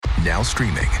Now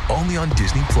streaming only on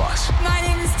Disney+. My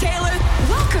name is Taylor.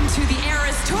 Welcome to the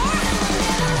Eras Tour.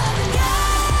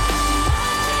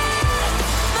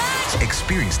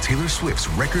 Experience Taylor Swift's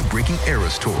record-breaking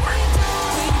Eras Tour.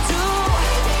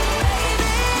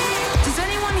 Does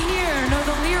anyone here know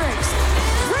the lyrics?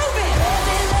 Prove it!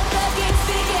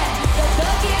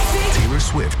 Taylor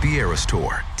Swift, the Eras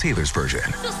Tour, Taylor's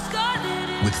version,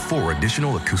 with 4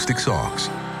 additional acoustic songs.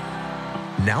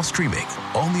 Now streaming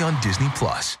only on Disney+.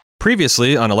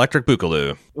 Previously on Electric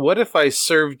Boogaloo. What if I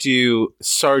served you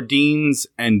sardines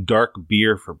and dark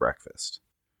beer for breakfast?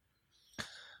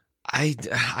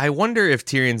 I wonder if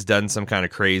Tyrion's done some kind of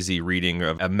crazy reading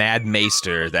of a Mad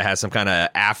Maester that has some kind of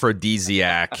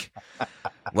aphrodisiac.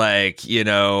 Like, you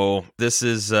know, this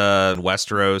is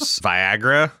Westeros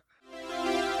Viagra.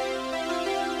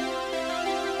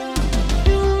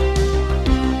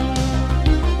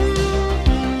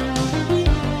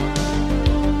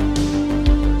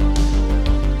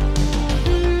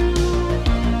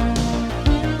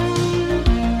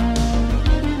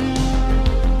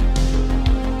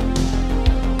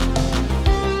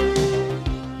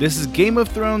 This is Game of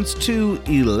Thrones 2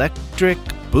 Electric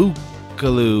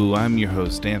Boogaloo. I'm your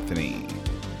host, Anthony.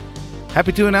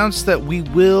 Happy to announce that we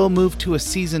will move to a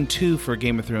Season 2 for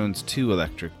Game of Thrones 2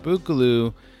 Electric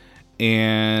Boogaloo,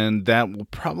 and that will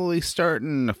probably start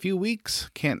in a few weeks.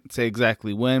 Can't say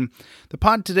exactly when. The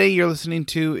pod today you're listening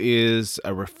to is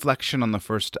a reflection on the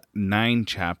first 9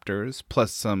 chapters,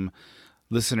 plus some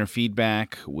listener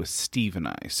feedback with Steve and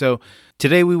I. So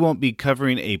today we won't be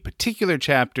covering a particular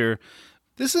chapter.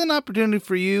 This is an opportunity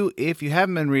for you, if you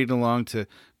haven't been reading along, to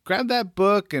grab that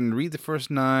book and read the first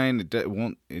 9. It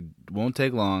won't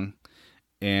take long.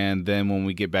 And then when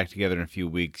we get back together in a few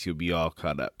weeks, you'll be all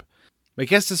caught up. My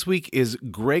guest this week is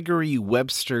Gregory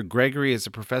Webster. Gregory is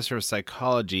a professor of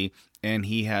psychology, and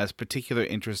he has particular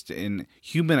interest in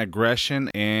human aggression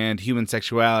and human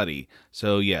sexuality.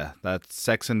 So yeah, that's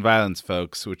sex and violence,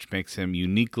 folks, which makes him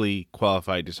uniquely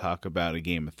qualified to talk about a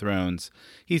Game of Thrones.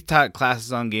 He's taught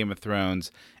classes on Game of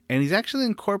Thrones, and he's actually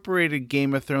incorporated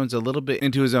Game of Thrones a little bit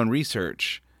into his own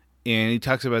research. And he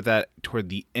talks about that toward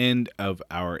the end of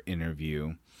our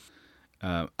interview.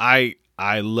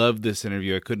 I love this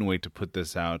interview. I couldn't wait to put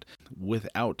this out.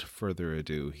 Without further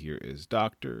ado, here is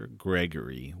Dr.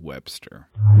 Gregory Webster.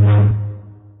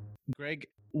 Greg,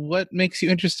 what makes you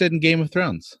interested in Game of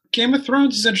Thrones? Game of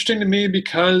Thrones is interesting to me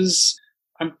because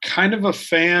I'm kind of a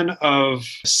fan of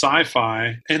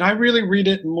sci-fi, and I really read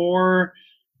it more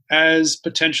as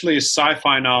potentially a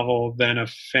sci-fi novel than a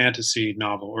fantasy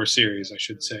novel or series, I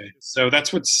should say. So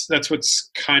that's what's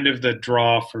kind of the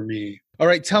draw for me. All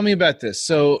right, tell me about this.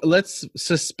 So let's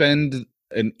suspend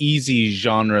an easy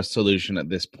genre solution at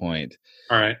this point.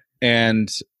 All right. And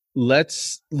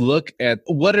let's look at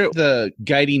what are the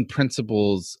guiding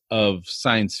principles of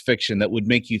science fiction that would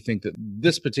make you think that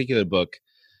this particular book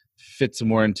fits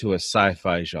more into a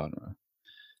sci-fi genre.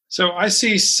 So I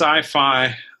see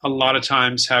sci-fi a lot of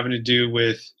times having to do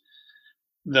with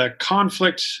the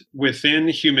conflict within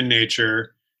human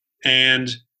nature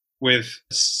and with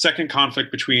second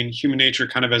conflict between human nature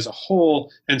kind of as a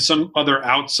whole and some other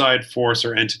outside force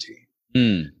or entity.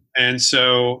 And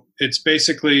so it's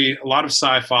basically a lot of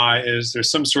sci-fi is there's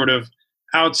some sort of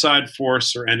outside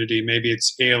force or entity. Maybe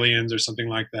it's aliens or something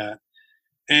like that.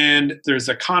 And there's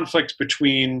a conflict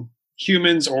between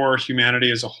humans or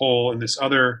humanity as a whole and this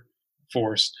other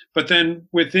force. But then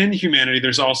within humanity,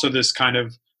 there's also this kind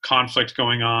of conflict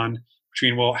going on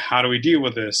between, well, how do we deal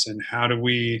with this? And how do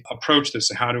we approach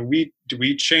this? How do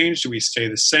we change? Do we stay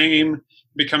the same? It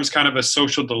becomes kind of a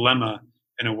social dilemma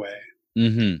in a way.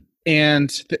 Mm-hmm.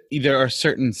 And there are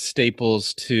certain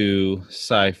staples to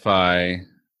sci-fi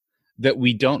that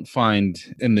we don't find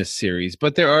in this series,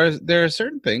 but there are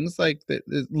certain things like a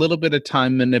little bit of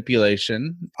time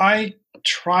manipulation. I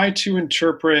try to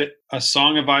interpret A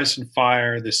Song of Ice and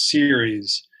Fire, the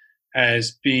series,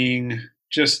 as being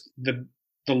just the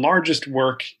largest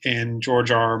work in George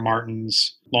R.R.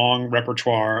 Martin's long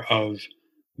repertoire of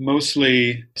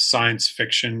mostly science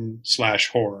fiction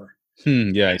 / horror.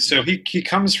 Yeah. So he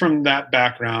comes from that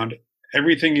background.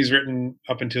 Everything he's written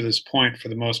up until this point, for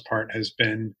the most part, has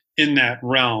been in that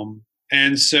realm.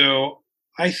 And so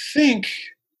I think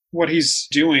what he's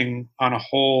doing on a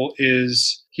whole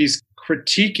is he's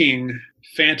critiquing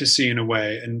fantasy in a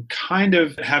way and kind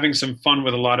of having some fun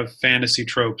with a lot of fantasy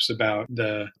tropes about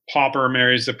the pauper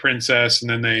marries the princess and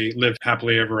then they live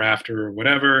happily ever after or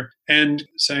whatever, and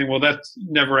saying, well, that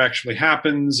never actually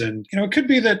happens. And, it could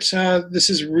be that this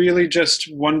is really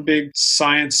just one big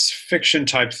science fiction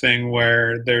type thing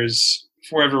where there's,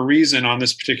 for whatever reason, on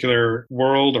this particular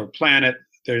world or planet,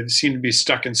 They seem to be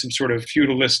stuck in some sort of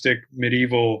feudalistic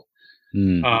medieval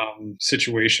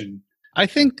situation. I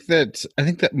think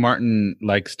that Martin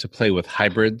likes to play with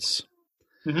hybrids.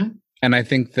 Mm-hmm. And I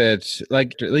think that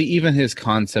like even his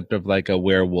concept of like a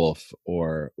werewolf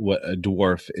or what a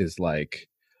dwarf is like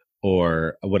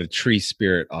or what a tree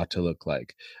spirit ought to look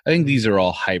like. I think these are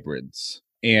all hybrids.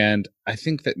 And I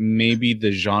think that maybe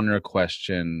the genre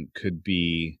question could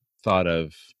be thought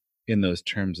of in those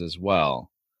terms as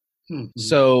well. Mm-hmm.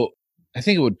 So I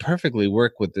think it would perfectly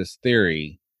work with this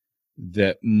theory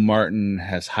that Martin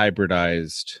has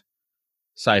hybridized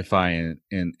sci-fi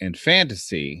and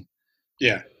fantasy.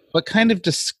 Yeah. But kind of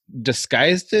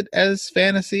disguised it as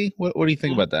fantasy. What do you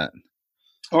think about that?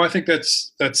 Oh, I think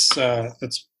that's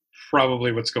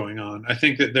probably what's going on. I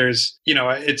think that there's,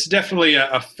 it's definitely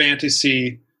a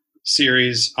fantasy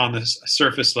series on the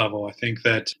surface level. I think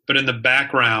that, but in the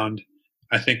background,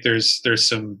 I think there's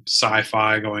some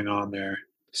sci-fi going on there.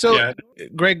 So, yeah.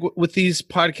 Greg, with these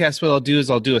podcasts, what I'll do is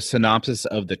I'll do a synopsis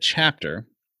of the chapter,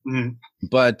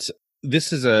 but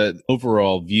this is an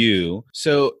overall view.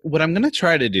 So what I'm going to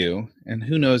try to do, and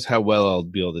who knows how well I'll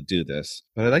be able to do this,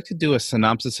 but I'd like to do a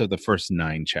synopsis of the first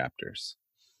 9 chapters.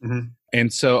 Mm-hmm.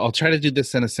 And so I'll try to do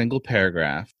this in a single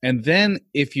paragraph. And then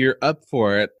if you're up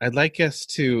for it, I'd like us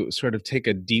to sort of take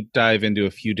a deep dive into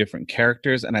a few different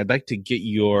characters. And I'd like to get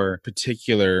your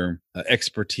particular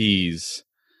expertise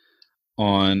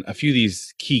on a few of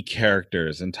these key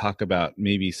characters and talk about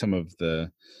maybe some of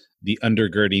the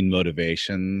undergirding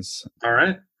motivations. All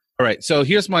right. So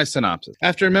here's my synopsis.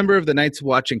 After a member of the Night's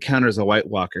Watch encounters a White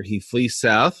Walker, he flees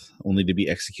south, only to be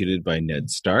executed by Ned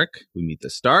Stark. We meet the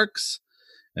Starks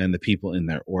and the people in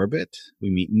their orbit. We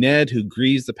meet Ned, who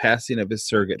grieves the passing of his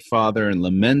surrogate father and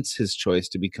laments his choice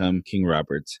to become King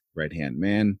Robert's right-hand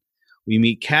man. We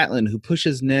meet Catelyn, who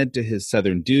pushes Ned to his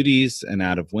southern duties and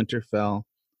out of Winterfell.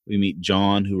 We meet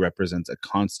Jon, who represents a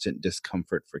constant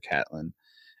discomfort for Catelyn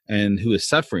and who is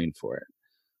suffering for it.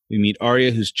 We meet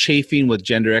Arya, who's chafing with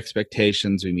gender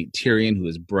expectations. We meet Tyrion, who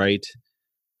is bright,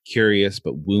 curious,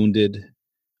 but wounded.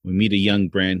 We meet a young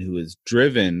Bran who is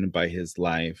driven by his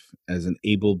life as an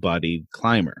able-bodied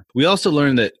climber. We also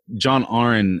learn that Jon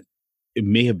Arryn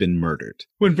may have been murdered.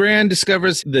 When Bran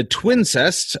discovers the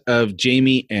twincest of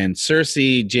Jaime and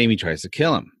Cersei, Jaime tries to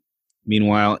kill him.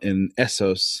 Meanwhile, in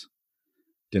Essos,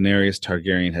 Daenerys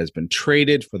Targaryen has been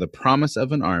traded for the promise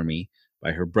of an army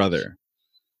by her brother.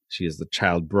 She is the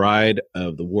child bride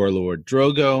of the warlord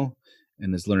Drogo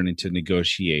and is learning to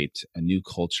negotiate a new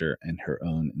culture and her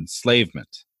own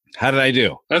enslavement. How did I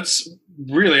do? That's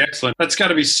really excellent. That's got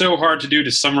to be so hard to do,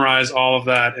 to summarize all of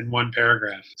that in one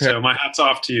paragraph. So my hat's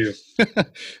off to you.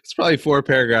 It's probably 4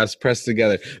 paragraphs pressed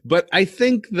together. But I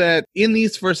think that in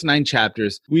these first 9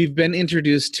 chapters, we've been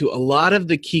introduced to a lot of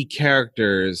the key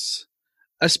characters,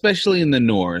 especially in the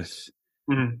North,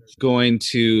 going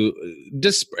to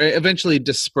eventually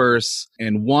disperse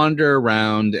and wander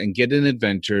around and get in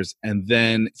adventures. And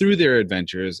then through their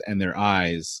adventures and their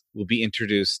eyes, we'll be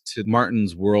introduced to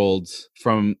Martin's world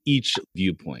from each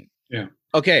viewpoint. Yeah.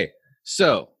 Okay.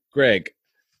 So, Greg,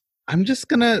 I'm just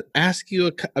going to ask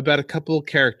you about a couple of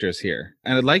characters here.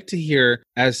 And I'd like to hear,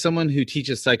 as someone who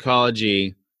teaches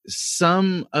psychology,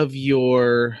 some of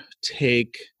your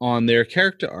take on their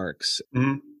character arcs.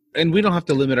 Mm-hmm. And we don't have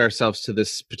to limit ourselves to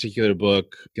this particular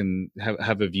book and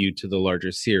have a view to the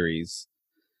larger series.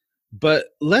 But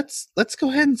let's go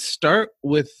ahead and start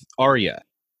with Arya.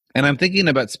 And I'm thinking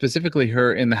about specifically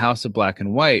her in the House of Black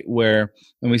and White, where,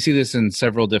 and we see this in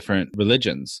several different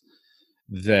religions,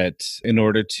 that in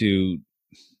order to,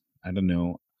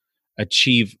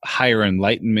 achieve higher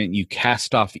enlightenment, you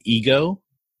cast off ego.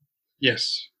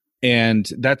 Yes. And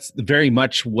that's very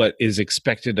much what is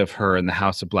expected of her in the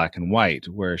House of Black and White,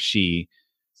 where she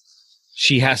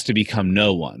has to become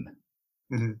no one.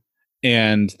 Mm-hmm.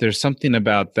 And there's something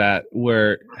about that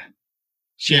where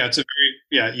it's a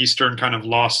very Eastern kind of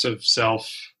loss of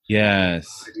self.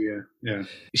 Yes. Idea. Yeah.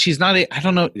 She's not I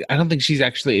don't think she's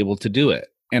actually able to do it.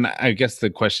 And I guess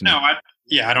the question I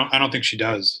don't think she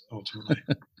does ultimately.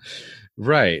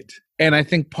 Right. And I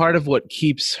think part of what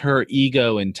keeps her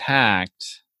ego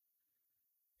intact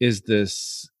is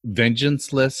this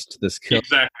vengeance list, this kill.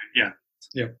 Exactly. Yeah.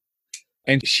 Yeah.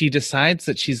 And she decides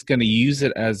that she's going to use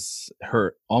it as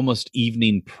her almost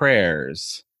evening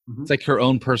prayers. Mm-hmm. It's like her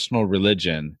own personal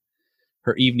religion,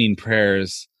 her evening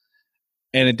prayers.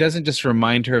 And it doesn't just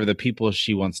remind her of the people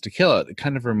she wants to kill. It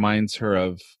kind of reminds her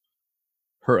of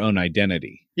her own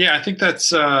identity. Yeah, I think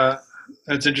that's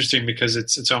That's interesting because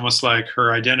it's almost like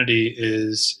her identity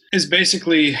is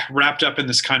basically wrapped up in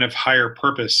this kind of higher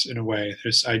purpose in a way.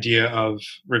 This idea of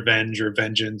revenge or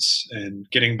vengeance and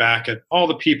getting back at all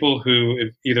the people who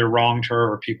have either wronged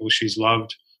her or people she's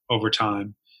loved over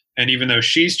time. And even though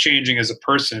she's changing as a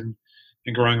person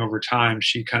and growing over time,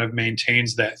 she kind of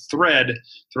maintains that thread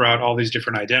throughout all these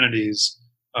different identities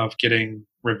of getting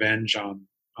revenge on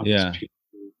these people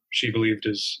who she believed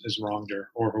is wronged her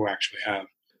or who actually have.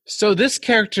 So this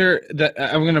character that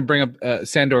I'm going to bring up,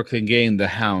 Sandor Clegane, the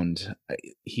Hound,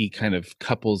 he kind of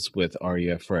couples with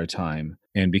Arya for a time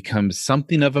and becomes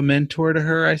something of a mentor to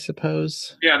her, I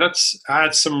suppose. Yeah,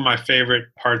 that's some of my favorite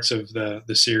parts of the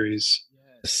series.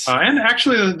 Yes. And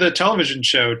actually the television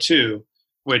show too,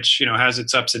 which, you know, has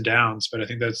its ups and downs, but I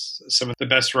think that's some of the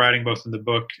best writing both in the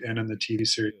book and in the TV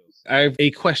series. I have a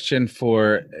question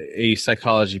for a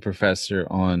psychology professor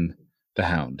on the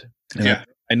Hound. And yeah.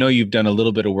 I know you've done a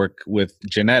little bit of work with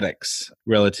genetics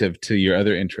relative to your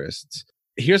other interests.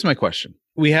 Here's my question.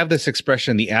 We have this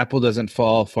expression, the apple doesn't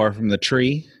fall far from the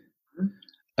tree,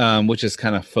 which is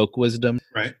kind of folk wisdom.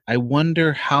 Right. I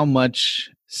wonder how much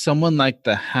someone like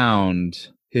the Hound,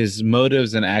 his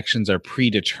motives and actions are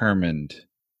predetermined,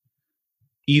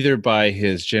 either by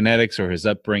his genetics or his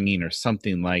upbringing or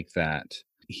something like that.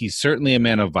 He's certainly a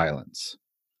man of violence.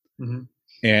 Mm-hmm.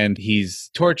 And he's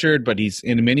tortured, but he's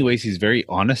in many ways he's very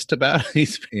honest about it.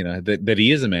 He's, you know, that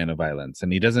he is a man of violence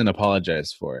and he doesn't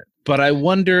apologize for it. But I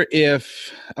wonder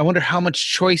how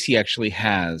much choice he actually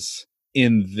has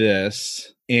in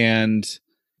this, and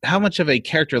how much of a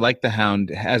character like the Hound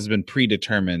has been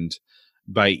predetermined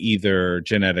by either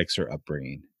genetics or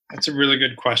upbringing. That's a really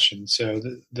good question. So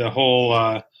the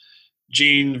whole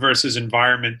gene versus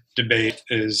environment debate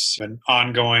is an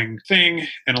ongoing thing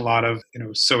in a lot of, you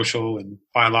know, social and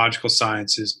biological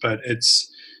sciences. But it's,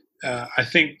 I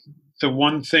think the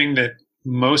one thing that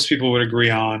most people would agree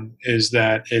on is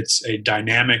that it's a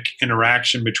dynamic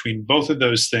interaction between both of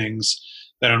those things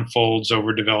that unfolds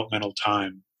over developmental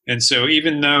time. And so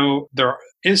even though there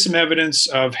is some evidence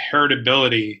of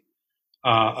heritability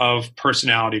of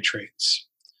personality traits,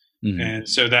 mm-hmm. and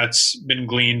so that's been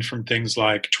gleaned from things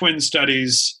like twin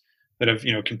studies that have,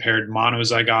 you know, compared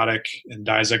monozygotic and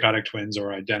dizygotic twins,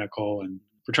 or identical and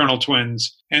fraternal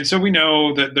twins. And so we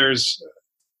know that there's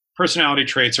personality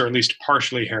traits are at least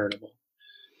partially heritable,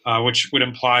 which would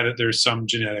imply that there's some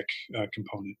genetic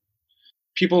component.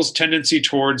 People's tendency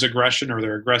towards aggression or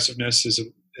their aggressiveness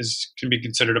can be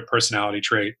considered a personality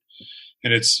trait,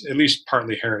 and it's at least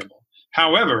partly heritable.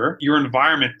 However, your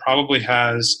environment probably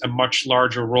has a much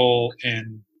larger role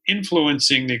in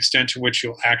influencing the extent to which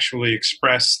you'll actually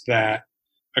express that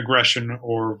aggression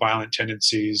or violent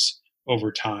tendencies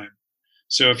over time.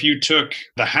 So if you took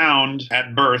the Hound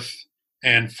at birth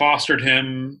and fostered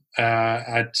him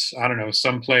at, I don't know,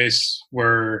 someplace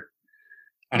where,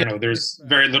 I don't know, there's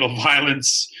very little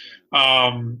violence,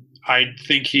 I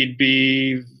think he'd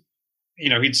be, you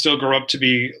know, he'd still grow up to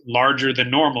be larger than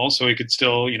normal, so he could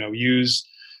still, you know, use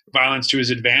violence to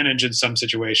his advantage in some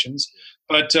situations.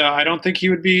 But I don't think he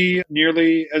would be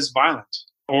nearly as violent.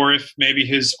 Or if maybe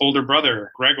his older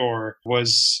brother, Gregor,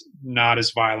 was not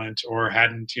as violent or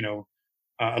hadn't, you know,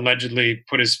 allegedly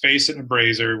put his face in a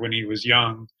brazier when he was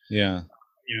young. Yeah.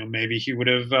 You know, maybe he would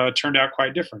have turned out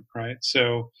quite different, right?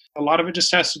 So a lot of it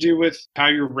just has to do with how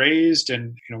you're raised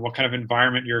and, you know, what kind of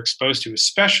environment you're exposed to,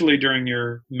 especially during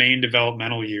your main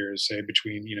developmental years, say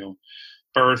between, you know,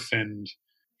 birth and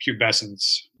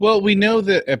pubescence. Well, we know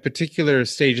that at particular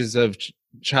stages of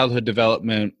childhood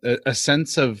development, a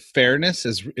sense of fairness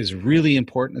is really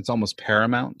important. It's almost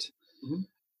paramount. Mm-hmm.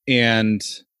 And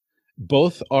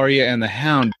both Arya and the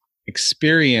Hound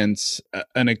experience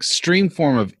an extreme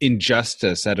form of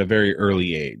injustice at a very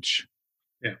early age.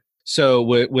 Yeah. So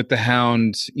with the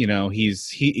Hound, you know,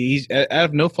 he's out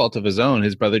of no fault of his own.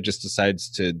 His brother just decides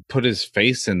to put his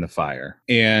face in the fire,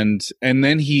 and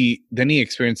then he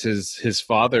experiences his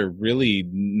father really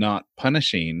not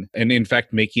punishing, and in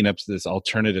fact making up this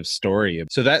alternative story.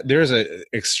 So that there's a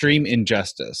extreme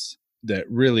injustice that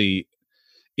really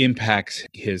impacts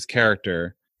his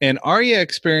character. And Arya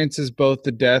experiences both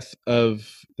the death of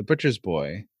the butcher's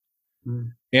boy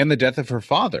and the death of her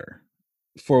father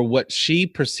for what she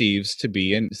perceives to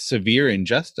be a severe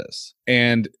injustice.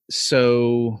 And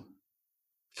so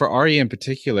for Arya in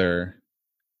particular,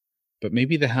 but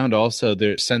maybe the Hound also,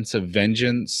 their sense of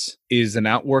vengeance is an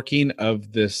outworking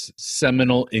of this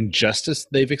seminal injustice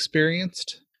they've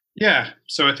experienced. Yeah.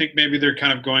 So I think maybe they're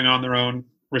kind of going on their own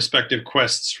respective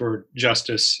quests for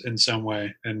justice in some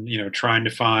way, and, you know, trying to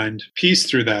find peace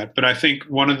through that. But I think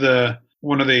one of the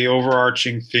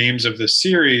overarching themes of the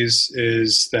series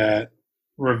is that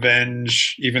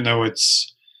revenge, even though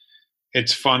it's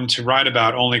fun to write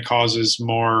about, only causes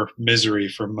more misery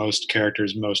for most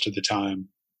characters most of the time.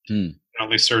 It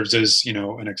only serves as, an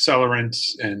accelerant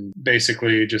and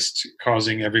basically just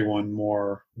causing everyone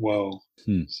more woe.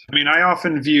 I mean, I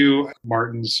often view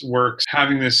Martin's works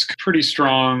having this pretty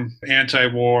strong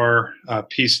anti-war,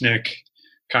 peacenik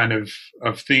kind of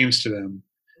themes to them.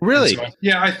 Really? So,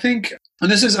 yeah, I think,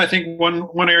 and this is, I think,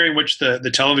 one area in which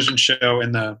the television show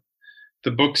and the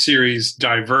book series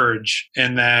diverge,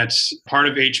 and that part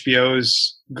of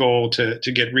HBO's goal to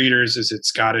get readers is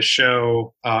it's got to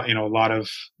show, a lot of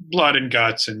blood and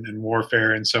guts and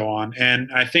warfare and so on.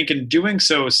 And I think in doing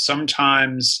so,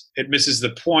 sometimes it misses the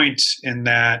point in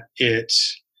that it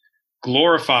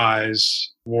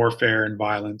glorifies warfare and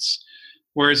violence.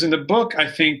 Whereas in the book,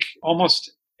 I think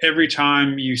almost every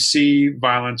time you see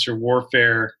violence or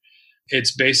warfare,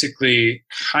 it's basically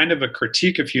kind of a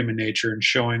critique of human nature and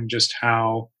showing just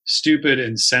how stupid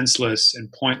and senseless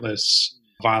and pointless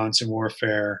violence and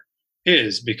warfare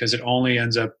is, because it only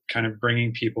ends up kind of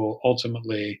bringing people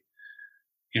ultimately,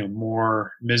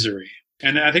 more misery.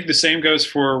 And I think the same goes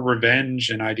for revenge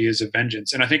and ideas of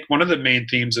vengeance. And I think one of the main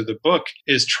themes of the book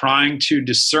is trying to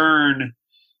discern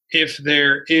if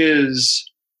there is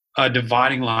a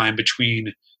dividing line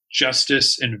between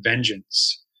justice and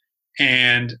vengeance.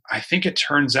 And I think it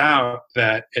turns out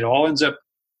that it all ends up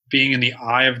being in the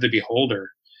eye of the beholder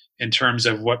in terms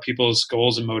of what people's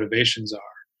goals and motivations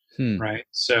are, right?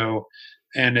 So,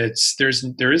 and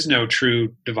there is no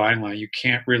true dividing line. You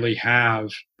can't really have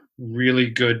really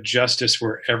good justice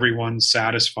where everyone's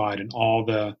satisfied and all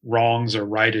the wrongs are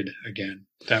righted again.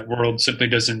 That world simply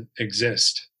doesn't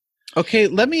exist. Okay,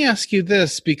 let me ask you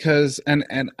this, because and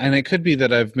it could be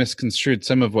that I've misconstrued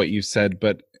some of what you said,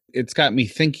 but it's got me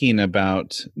thinking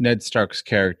about Ned Stark's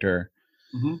character,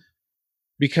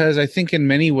 because I think in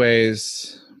many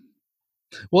ways,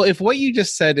 well, if what you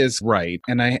just said is right,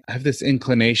 and I have this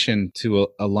inclination to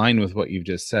align with what you've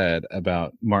just said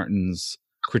about Martin's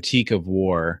critique of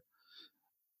war,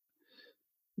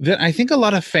 then I think a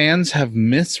lot of fans have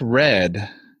misread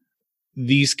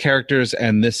these characters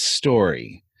and this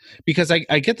story, because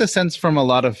I get the sense from a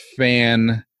lot of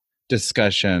fan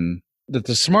discussion that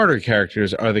the smarter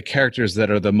characters are the characters that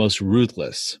are the most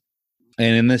ruthless.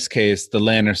 And in this case, the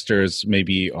Lannisters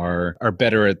maybe are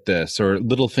better at this, or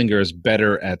Littlefinger is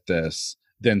better at this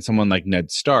than someone like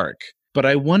Ned Stark. But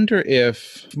I wonder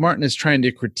if Martin is trying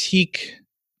to critique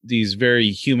these very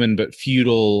human but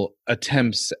futile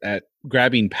attempts at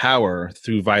grabbing power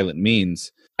through violent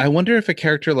means. I wonder if a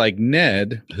character like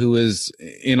Ned, who is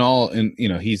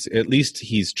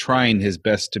he's trying his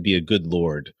best to be a good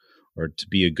lord, or to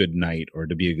be a good knight, or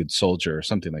to be a good soldier, or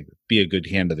something like that, be a good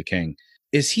hand of the king.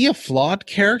 Is he a flawed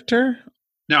character?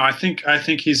 No, I think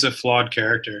he's a flawed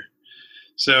character.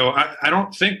 So I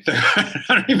don't think I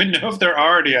don't even know if there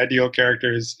are any ideal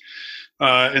characters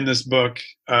in this book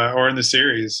or in the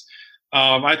series.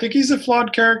 I think he's a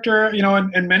flawed character,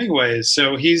 in many ways.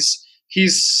 So he's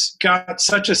got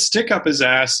such a stick up his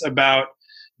ass about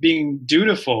being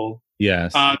dutiful,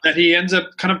 yes, that he ends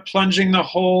up kind of plunging the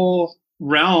whole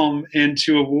realm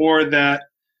into a war that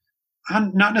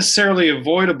not necessarily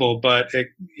avoidable, but it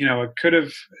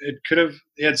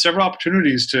had several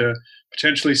opportunities to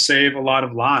potentially save a lot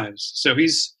of lives. So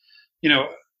he's,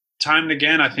 time and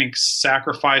again, I think,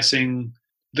 sacrificing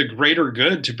the greater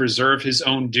good to preserve his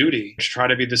own duty, to try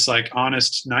to be this like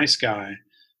honest, nice guy.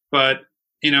 But,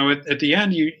 at the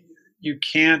end, you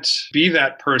can't be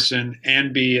that person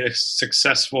and be a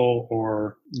successful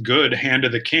or good hand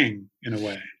of the king in a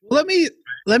way. Let me,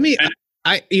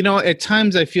 at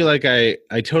times I feel like I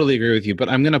totally agree with you, but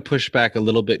I'm going to push back a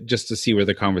little bit just to see where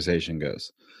the conversation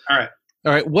goes. All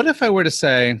right. What if I were to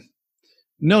say,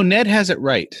 no, Ned has it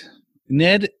right.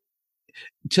 Ned,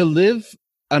 to live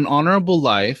an honorable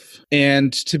life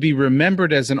and to be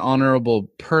remembered as an honorable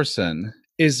person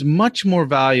is much more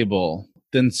valuable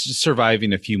than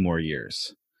surviving a few more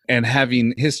years and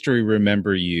having history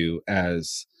remember you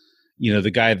as,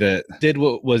 the guy that did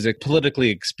what was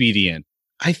politically expedient.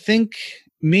 I think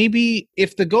maybe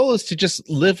if the goal is to just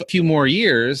live a few more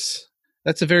years,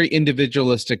 that's a very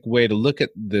individualistic way to look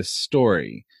at this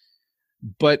story.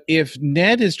 But if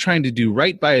Ned is trying to do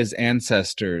right by his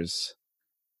ancestors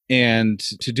and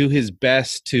to do his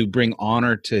best to bring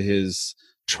honor to his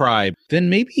tribe, then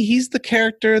maybe he's the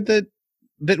character that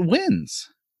wins.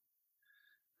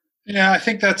 Yeah, I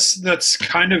think that's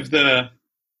kind of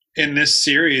in this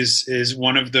series is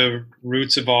one of the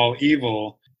roots of all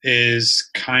evil, is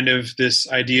kind of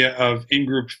this idea of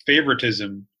in-group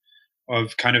favoritism,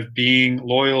 of kind of being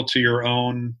loyal to your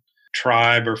own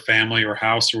tribe or family or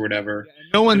house or whatever.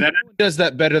 No one does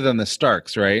that better than the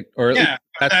Starks, right? Or yeah,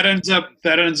 that ends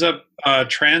up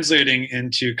translating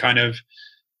into kind of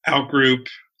outgroup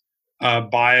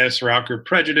bias or outgroup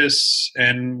prejudice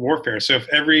and warfare. So if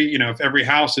every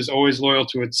house is always loyal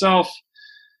to itself,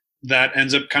 that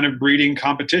ends up kind of breeding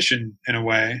competition in a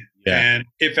way. Yeah. And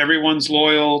if everyone's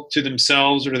loyal to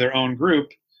themselves or to their own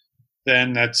group,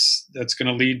 then that's going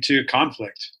to lead to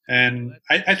conflict. And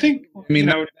I think,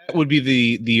 that would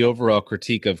be the overall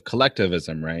critique of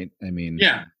collectivism, right? I mean,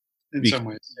 yeah, in some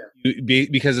ways,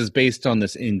 because it's based on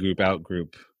this in-group,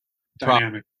 out-group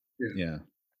dynamic. Yeah.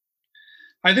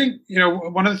 I think,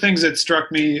 one of the things that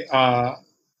struck me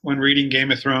when reading Game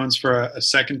of Thrones for a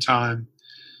second time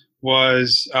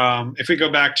was if we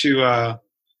go back to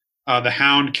the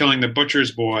Hound killing the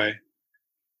butcher's boy,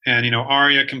 and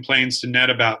Arya complains to Ned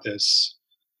about this,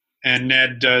 and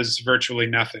Ned does virtually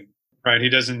nothing. Right? He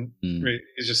doesn't.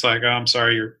 He's just like, "Oh, I'm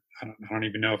sorry. I don't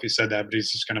even know if he said that, but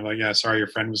he's just kind of like, "Yeah, sorry, your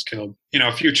friend was killed."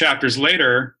 A few chapters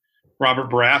later, Robert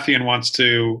Baratheon wants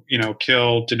to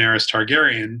kill Daenerys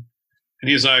Targaryen, and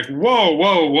he's like,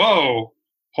 "Whoa,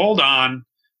 hold on."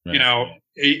 Right.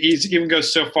 He even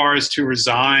goes so far as to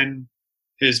resign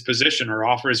his position or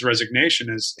offer his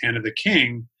resignation as Hand of the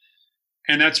King.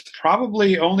 And that's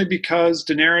probably only because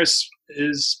Daenerys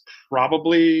is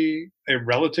probably a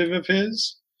relative of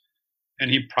his,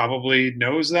 and he probably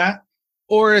knows that.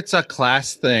 Or it's a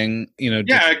class thing, Yeah,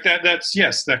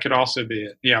 that could also be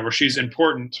it. Yeah, where she's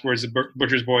important, whereas the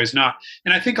butcher's boy is not.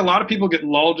 And I think a lot of people get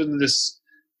lulled into this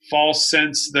false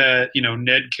sense that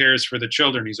Ned cares for the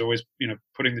children. He's always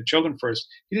putting the children first.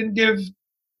 He didn't give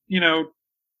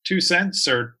 2 cents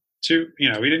or two. He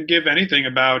didn't give anything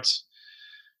about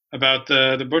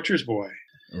the butcher's boy.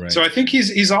 Right. So I think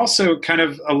he's also kind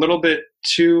of a little bit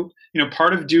too,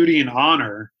 part of duty and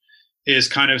honor is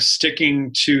kind of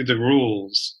sticking to the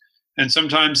rules. And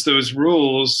sometimes those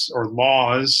rules or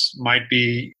laws might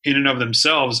be in and of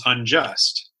themselves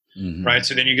unjust. Mm-hmm. Right.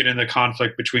 So then you get into the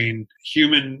conflict between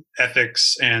human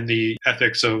ethics and the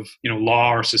ethics of,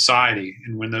 law or society.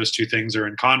 And when those two things are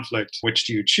in conflict, which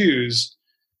do you choose?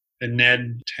 And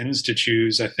Ned tends to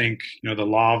choose, I think, the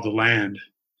law of the land.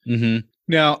 Mm-hmm.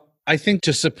 Now, I think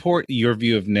to support your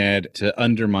view of Ned, to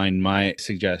undermine my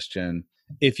suggestion,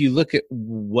 if you look at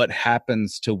what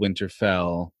happens to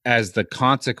Winterfell as the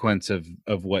consequence of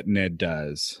what Ned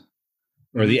does,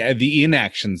 or the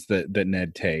inactions that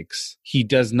Ned takes, he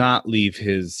does not leave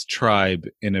his tribe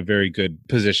in a very good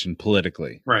position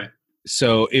politically. Right.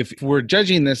 So if we're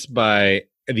judging this by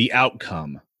the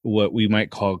outcome, what we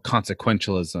might call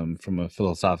consequentialism from a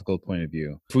philosophical point of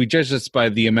view, if we judge this by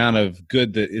the amount of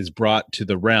good that is brought to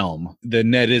the realm,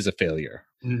 then Ned is a failure.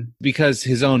 Because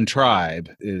his own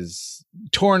tribe is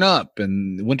torn up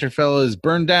and Winterfell is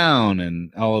burned down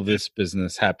and all of this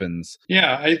business happens.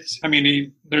 Yeah,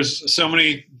 there's so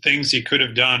many things he could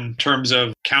have done in terms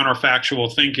of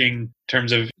counterfactual thinking, in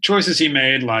terms of choices he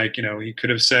made. Like, he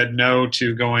could have said no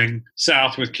to going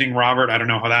south with King Robert. I don't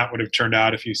know how that would have turned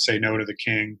out if you say no to the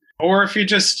king. Or if you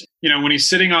just, when he's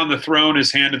sitting on the throne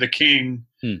as Hand of the King,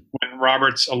 when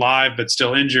Robert's alive but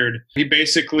still injured, he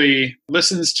basically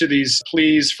listens to these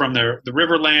pleas from the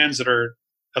Riverlands that are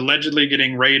allegedly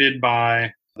getting raided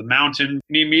by the Mountain. And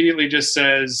he immediately just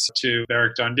says to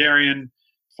Beric Dondarrion,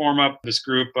 form up this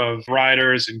group of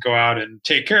riders and go out and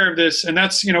take care of this. And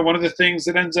that's, one of the things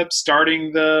that ends up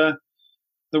starting the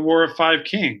War of Five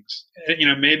Kings.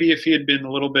 Maybe if he had been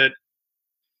a little bit,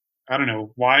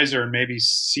 wiser and maybe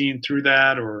seen through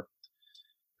that, or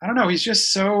I don't know. He's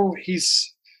just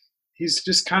he's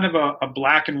just kind of a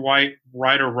black and white,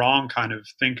 right or wrong kind of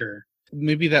thinker.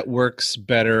 Maybe that works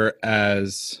better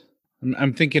as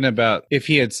I'm thinking about if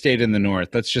he had stayed in the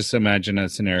North. Let's just imagine a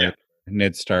scenario. Yeah.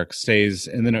 Ned Stark stays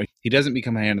in the North. He doesn't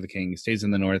become a Hand of the King. He stays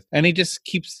in the North and he just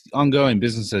keeps on going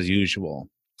business as usual,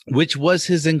 which was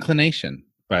his inclination,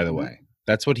 by the way.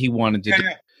 That's what he wanted to do.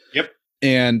 Yeah. Yep.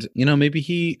 And, maybe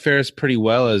he fares pretty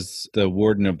well as the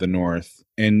Warden of the North.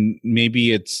 And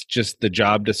maybe it's just the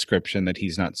job description that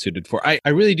he's not suited for. I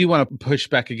really do want to push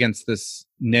back against this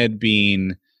Ned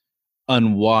being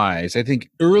unwise. I think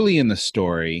early in the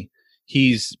story,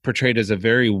 he's portrayed as a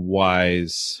very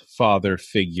wise father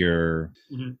figure,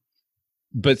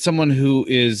 but someone who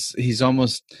he's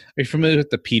almost, are you familiar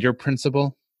with the Peter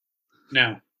Principle?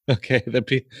 No. Okay, the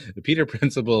Peter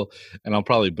Principle, and I'll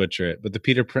probably butcher it, but the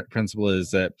Peter Principle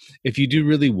is that if you do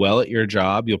really well at your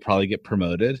job, you'll probably get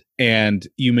promoted, and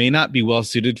you may not be well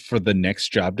suited for the next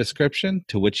job description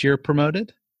to which you're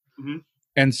promoted. Mm-hmm.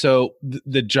 And so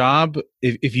the job,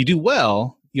 if you do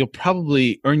well, you'll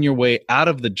probably earn your way out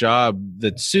of the job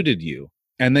that suited you.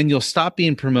 and then you'll stop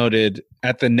being promoted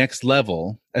at the next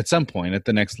level, at some point at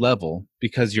the next level,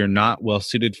 because you're not well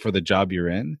suited for the job you're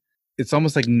in. It's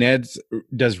almost like Ned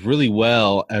does really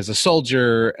well as a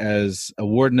soldier, as a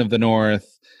warden of the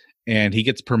North, and he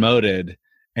gets promoted,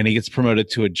 and he gets promoted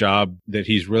to a job that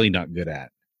he's really not good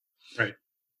at. Right.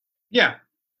 Yeah.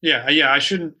 I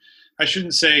shouldn't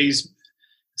say it's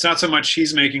not so much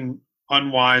he's making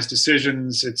unwise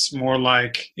decisions. It's more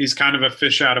like he's kind of a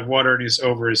fish out of water, and he's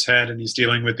over his head, and he's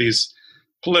dealing with these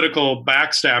political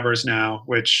backstabbers now,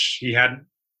 which he hadn't,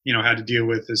 had to deal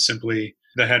with as simply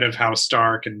the head of House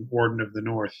Stark and Warden of the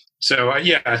North. So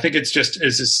I think it's just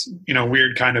is this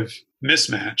weird kind of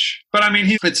mismatch. But I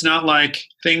mean, it's not like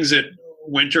things at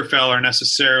Winterfell are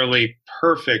necessarily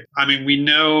perfect. I mean, we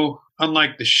know,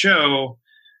 unlike the show,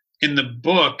 in the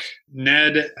book,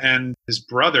 Ned and his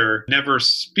brother never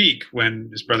speak when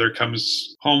his brother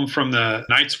comes home from the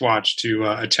Night's Watch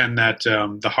to attend that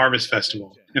the Harvest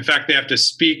Festival. In fact, they have to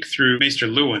speak through Maester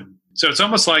Luwin. So it's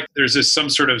almost like there's some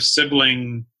sort of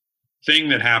sibling thing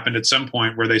that happened at some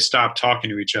point where they stopped talking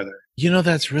to each other.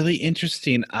 That's really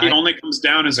interesting. It only comes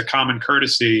down as a common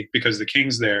courtesy because the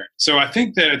king's there. So I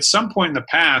think that at some point in the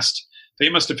past, they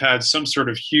must have had some sort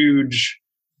of huge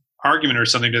argument or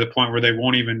something to the point where they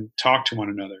won't even talk to one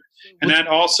another. And that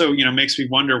also, makes me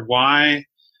wonder why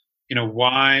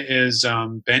is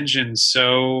Benjen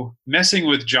so messing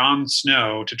with Jon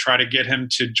Snow to try to get him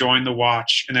to join the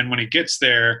Watch. And then when he gets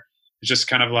there, it's just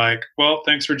kind of like, well,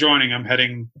 thanks for joining. I'm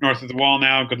heading north of the Wall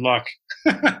now. Good luck.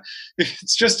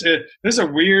 It's just, there's a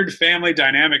weird family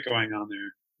dynamic going on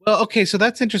there. Well, okay, so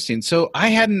that's interesting. So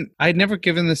I'd never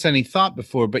given this any thought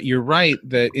before, but you're right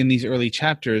that in these early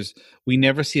chapters, we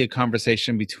never see a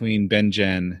conversation between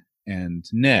Benjen and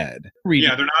Ned.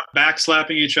 Yeah, they're not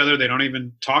backslapping each other. They don't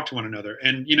even talk to one another.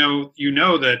 And you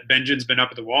know that Benjen's been up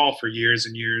at the Wall for years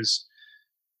and years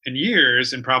and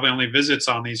years, and probably only visits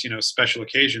on these, special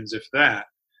occasions, if that.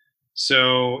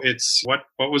 So it's what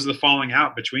was the falling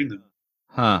out between them?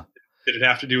 Huh. Did it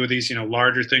have to do with these,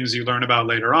 larger things you learn about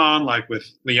later on, like with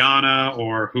Lyanna,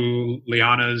 or who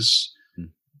Lyanna's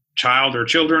child or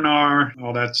children are,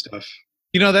 all that stuff?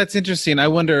 That's interesting. I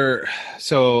wonder,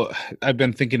 so I've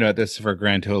been thinking about this for a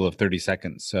grand total of 30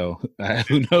 seconds, so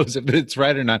who knows if it's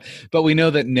right or not. But we know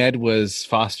that Ned was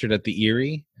fostered at the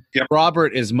Eyrie. Yep.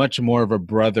 Robert is much more of a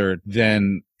brother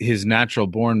than his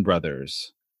natural-born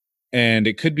brothers. And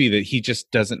it could be that he just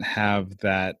doesn't have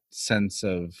that sense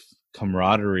of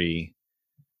camaraderie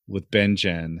with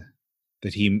Benjen,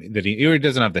 that he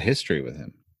doesn't have the history with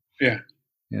him. Yeah,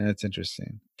 that's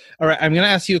interesting. All right, I'm going to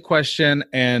ask you a question,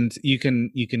 and you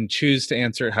can choose to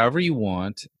answer it however you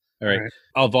want. All right.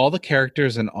 Of all the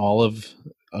characters in all of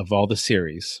all the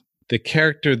series, the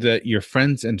character that your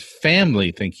friends and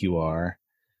family think you are,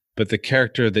 but the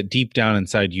character that deep down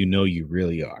inside you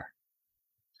really are.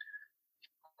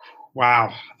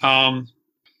 Wow.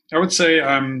 I would say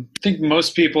I think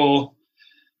most people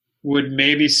would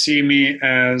maybe see me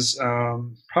as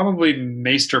probably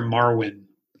Maester Marwyn.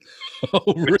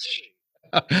 Oh, really?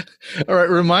 All right.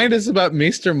 Remind us about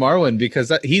Maester Marwyn,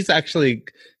 because he's actually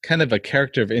kind of a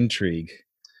character of intrigue.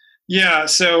 Yeah.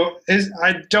 So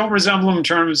I don't resemble him in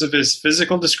terms of his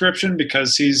physical description,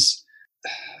 because he's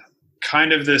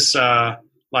kind of this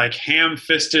like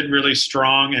ham-fisted, really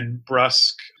strong and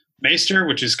brusque Maester,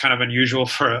 which is kind of unusual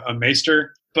for a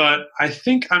Maester. But I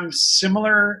think I'm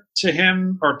similar to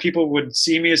him, or people would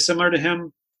see me as similar to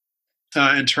him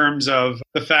in terms of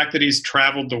the fact that he's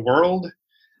traveled the world.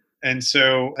 And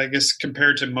so I guess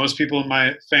compared to most people in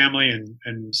my family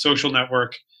and social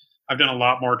network, I've done a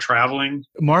lot more traveling.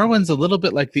 Marwyn's a little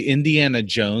bit like the Indiana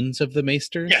Jones of the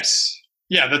Maesters. Yes.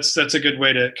 Yeah, that's a good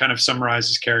way to kind of summarize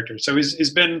his character. So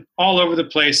he's been all over the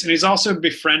place, and he's also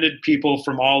befriended people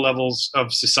from all levels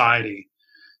of society.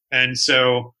 And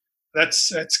so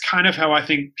that's kind of how I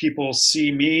think people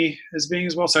see me as being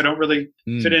as well. So I don't really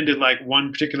fit into like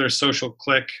one particular social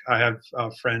clique. I have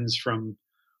friends from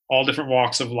all different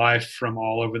walks of life, from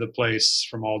all over the place,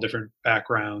 from all different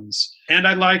backgrounds. And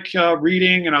I like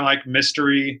reading, and I like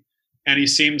mystery. And he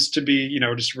seems to be,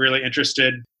 just really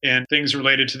interested in things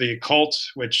related to the occult,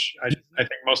 which I think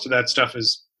most of that stuff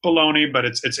is baloney, but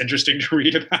it's interesting to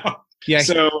read about. Yeah,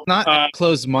 so not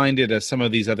closed-minded as some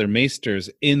of these other maesters,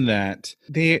 in that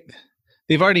they've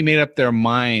already made up their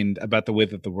mind about the way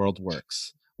that the world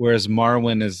works, whereas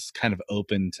Marwyn is kind of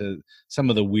open to some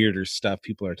of the weirder stuff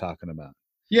people are talking about.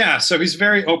 Yeah, so he's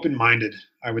very open-minded,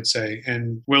 I would say,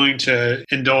 and willing to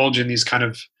indulge in these kind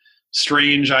of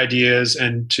strange ideas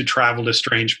and to travel to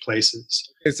strange places.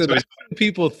 Okay, so that's what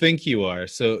people think you are.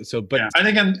 But yeah, I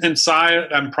think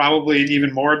inside I'm probably an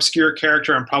even more obscure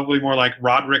character. I'm probably more like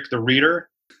Roderick the Reader.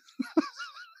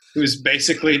 who's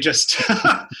basically just,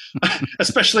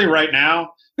 especially right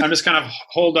now, I'm just kind of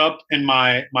holed up in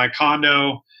my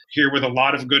condo here with a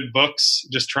lot of good books,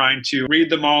 just trying to read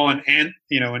them all and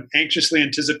anxiously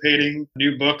anticipating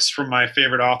new books from my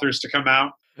favorite authors to come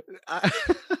out.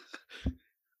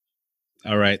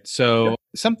 All right. So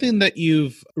something that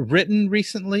you've written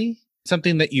recently,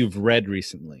 something that you've read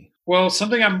recently. Well,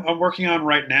 something I'm working on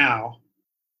right now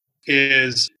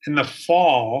is in the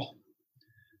fall,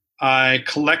 I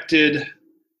collected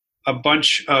a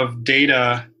bunch of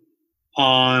data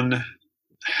on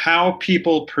how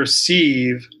people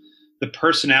perceive the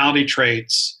personality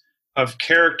traits of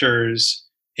characters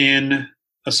in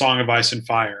A Song of Ice and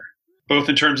Fire, both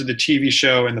in terms of the TV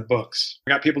show and the books.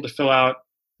 I got people to fill out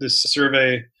this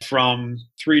survey from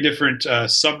 3 different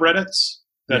subreddits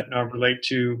that relate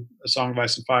to A Song of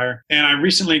Ice and Fire. And I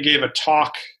recently gave a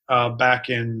talk back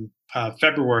in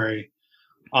February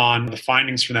on the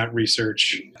findings from that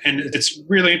research. And it's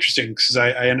really interesting because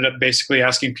I ended up basically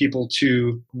asking people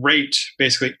to rate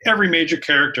basically every major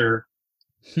character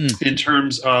in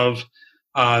terms of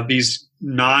these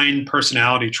 9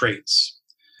 personality traits.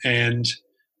 And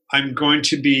I'm going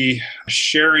to be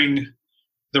sharing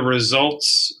the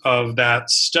results of that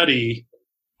study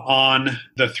on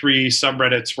the 3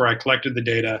 subreddits where I collected the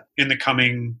data in the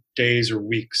coming days or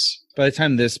weeks. By the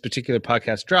time this particular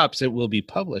podcast drops, it will be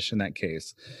published in that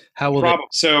case. How will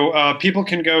So people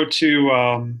can go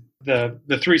to the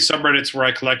 3 subreddits where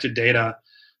I collected data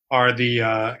are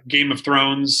the Game of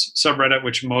Thrones subreddit,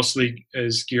 which mostly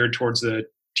is geared towards the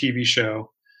TV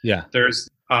show. Yeah. There's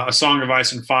A Song of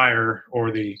Ice and Fire,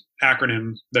 or the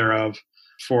acronym thereof,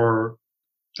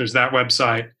 there's that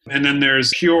website. And then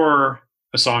there's Pure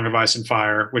A Song of Ice and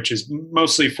Fire, which is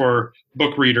mostly for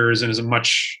book readers and is a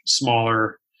much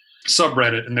smaller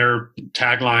subreddit. And their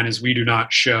tagline is "We do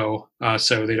not show,"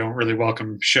 so they don't really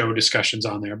welcome show discussions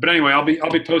on there. But anyway, I'll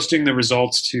be posting the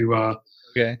results to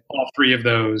all 3 of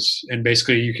those, and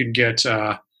basically you can get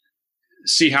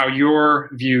see how your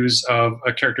views of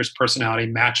a character's personality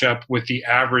match up with the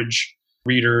average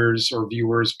readers or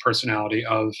viewers' personality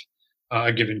of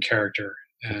a given character.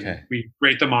 And we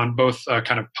rate them on both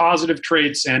kind of positive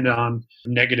traits and on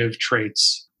negative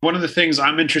traits. One of the things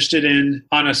I'm interested in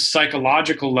on a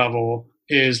psychological level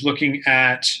is looking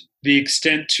at the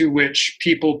extent to which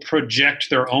people project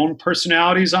their own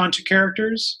personalities onto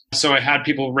characters. So I had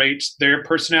people rate their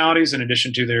personalities in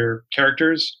addition to their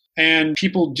characters. And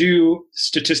people do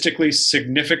statistically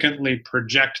significantly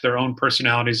project their own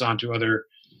personalities onto other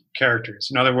characters.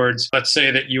 In other words, let's say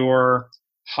that you're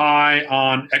high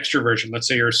on extroversion. Let's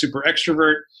say you're a super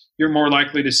extrovert. You're more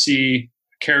likely to see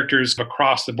characters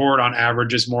across the board on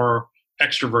average as more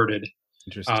extroverted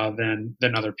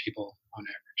than other people on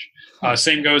average.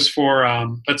 Same goes for,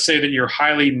 let's say that you're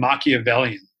highly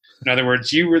Machiavellian. In other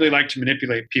words, you really like to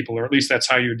manipulate people, or at least that's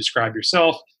how you would describe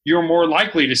yourself. You're more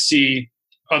likely to see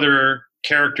other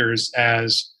characters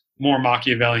as more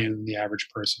Machiavellian than the average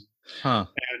person.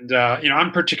 And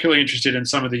I'm particularly interested in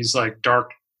some of these like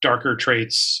darker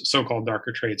traits, so-called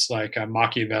darker traits like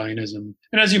Machiavellianism.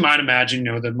 And as you might imagine,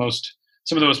 some of the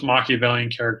most Machiavellian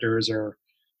characters are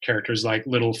characters like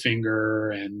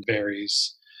Littlefinger and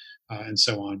Varys and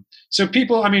so on. So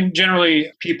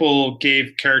generally people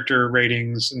gave character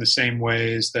ratings in the same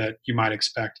ways that you might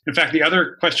expect. In fact, the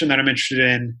other question that I'm interested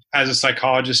in as a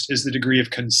psychologist is the degree of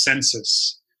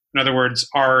consensus. In other words,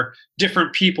 are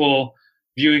different people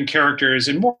viewing characters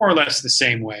in more or less the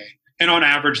same way? And on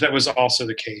average, that was also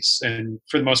the case, and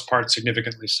for the most part,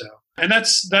 significantly so. And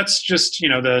that's just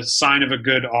the sign of a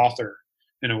good author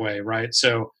in a way, right?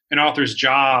 So an author's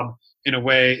job in a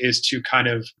way is to kind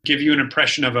of give you an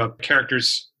impression of a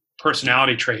character's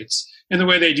personality traits. And the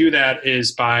way they do that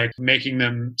is by making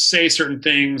them say certain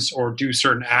things or do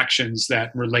certain actions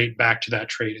that relate back to that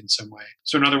trait in some way.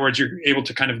 So in other words, you're able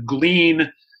to kind of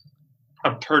glean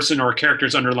a person or a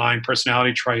character's underlying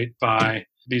personality trait by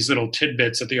these little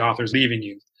tidbits that the author's leaving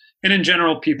you. And in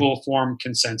general, people form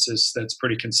consensus that's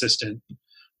pretty consistent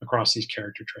across these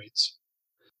character traits.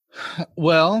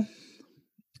 Well,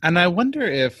 and I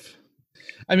wonder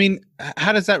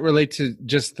how does that relate to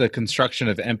just the construction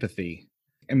of empathy?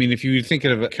 I mean, if you think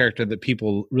of a character that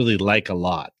people really like a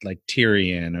lot, like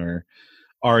Tyrion or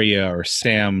Arya or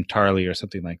Sam Tarly or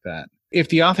something like that, if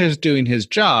the author's doing his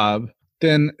job,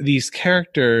 then these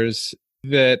characters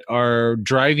that are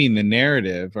driving the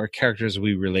narrative are characters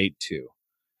we relate to.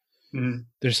 Mm.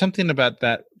 There's something about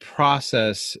that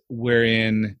process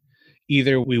wherein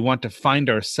either we want to find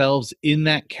ourselves in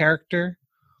that character,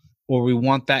 or we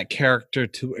want that character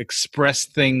to express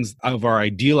things of our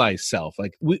idealized self.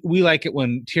 Like we like it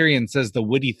when Tyrion says the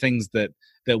witty things that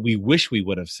that we wish we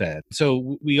would have said.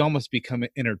 So we almost become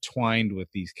intertwined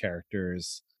with these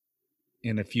characters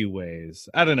in a few ways.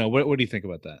 I don't know. What do you think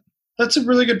about that? That's a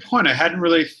really good point. I hadn't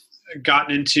really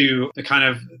gotten into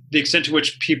the extent to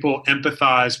which people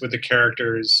empathize with the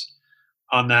characters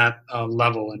on that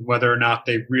level, and whether or not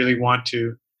they really want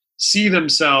to see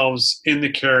themselves in the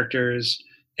characters.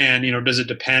 And, does it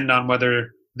depend on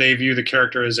whether they view the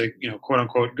character as a, quote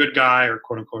unquote good guy or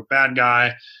quote unquote bad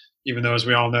guy, even though, as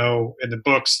we all know, in the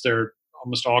books, they're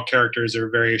almost all characters are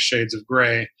various shades of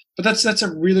gray. But that's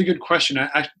a really good question.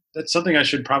 That's something I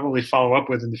should probably follow up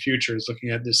with in the future, is looking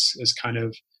at this as kind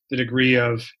of the degree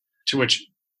to which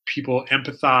people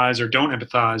empathize or don't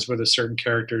empathize with a certain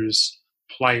character's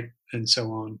plight and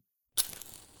so on.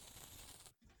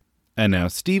 And now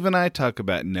Steve and I talk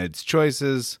about Ned's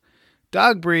choices,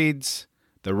 dog breeds,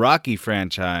 the Rocky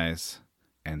franchise,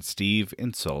 and Steve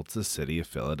insults the city of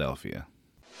Philadelphia.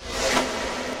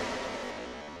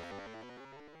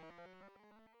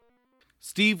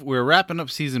 Steve, we're wrapping up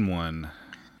season 1.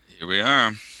 Here we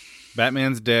are.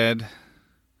 Batman's dead.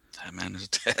 Batman is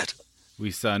dead. We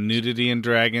saw nudity and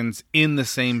dragons in the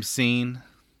same scene.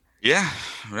 Yeah,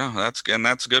 well, that's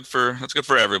good for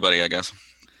everybody, I guess.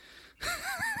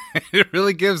 It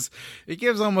really gives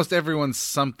almost everyone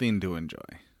something to enjoy.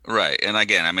 Right, and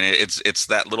again, I mean, it's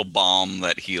that little balm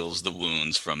that heals the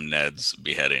wounds from Ned's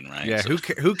beheading, right? Yeah, So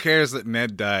who cares that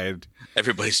Ned died?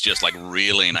 everybody's just like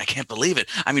reeling. I can't believe it.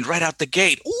 I mean, right out the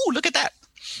gate. Ooh, look at that.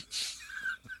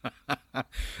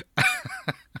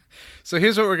 So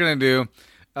here's what we're going to do.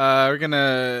 We're going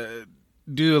to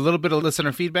do a little bit of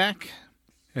listener feedback,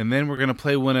 and then we're going to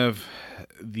play one of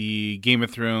the Game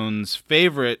of Thrones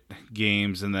favorite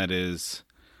games, and that is,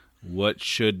 what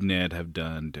should Ned have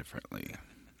done differently?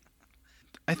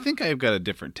 I think I've got a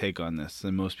different take on this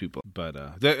than most people, but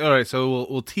all right, so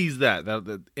we'll tease that at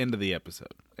the end of the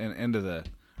episode, and end of the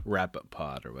wrap-up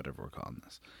pod, or whatever we're calling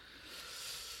this.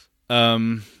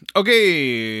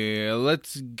 Okay,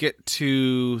 let's get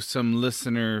to some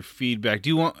listener feedback. Do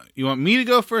you want me to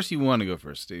go first? Or you want to go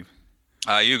first, Steve?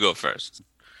 You go first.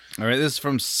 All right, this is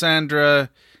from Sandra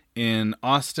in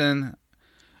Austin.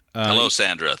 Hello,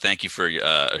 Sandra. Thank you for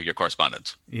your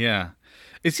correspondence. Yeah.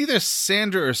 It's either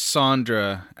Sandra or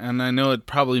Sandra, and I know it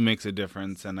probably makes a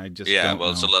difference, and I just don't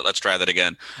know. So let's try that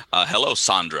again. Hello,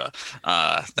 Sandra.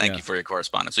 Thank you for your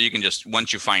correspondence. So you can just,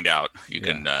 once you find out, you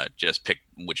can just pick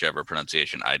whichever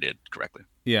pronunciation I did correctly.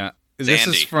 Yeah. Zandy.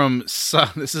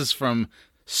 This is from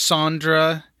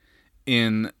Sandra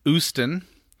in Houston.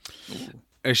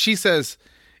 She says,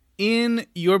 in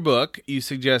your book, you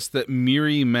suggest that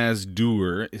Miri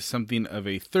Mazdur is something of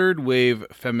a third-wave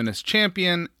feminist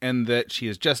champion and that she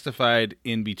is justified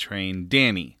in betraying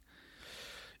Dany.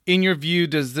 In your view,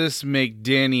 does this make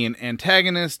Dany an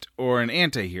antagonist or an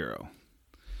anti-hero?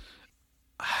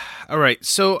 All right,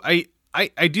 so I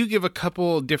do give a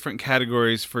couple different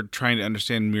categories for trying to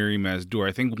understand Miri Mazdur.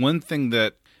 I think one thing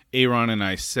that Aaron and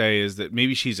I say is that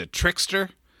maybe she's a trickster.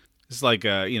 It's like,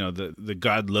 the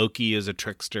god Loki is a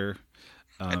trickster.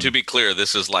 And to be clear,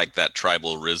 this is like that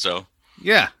tribal Rizzo.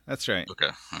 Yeah, that's right.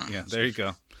 Okay. Yeah, there you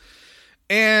go.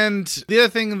 And the other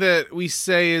thing that we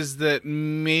say is that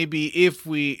maybe if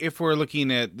we're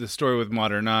looking at the story with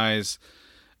modern eyes,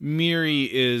 Miri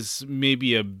is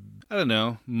maybe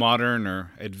modern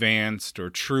or advanced or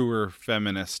truer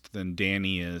feminist than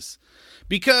Dany is.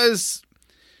 Because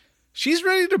she's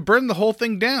ready to burn the whole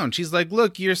thing down. She's like,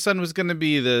 look, your son was going to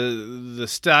be the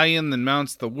stallion that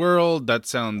mounts the world. That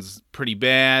sounds pretty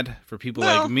bad for people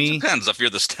like me. It depends if you're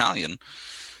the stallion.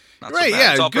 Not right, so bad.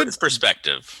 yeah. It's all good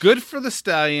perspective. Good for the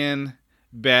stallion,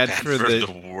 bad for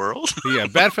the world? Yeah,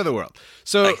 bad for the world.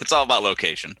 So it's all about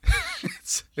location.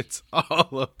 it's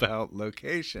all about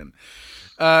location.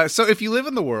 So if you live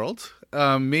in the world,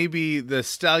 maybe the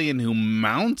stallion who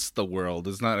mounts the world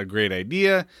is not a great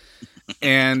idea.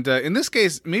 And in this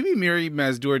case, maybe Miri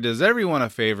Mazdur does everyone a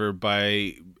favor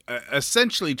by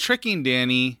essentially tricking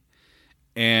Dany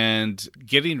and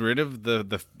getting rid of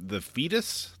the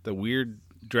fetus, the weird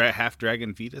half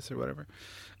dragon fetus or whatever.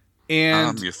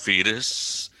 And I'm your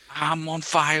fetus. I'm on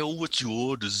fire with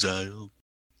your desire.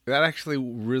 That actually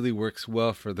really works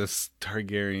well for this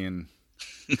Targaryen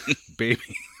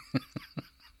baby.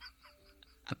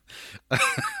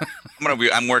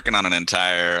 I'm working on an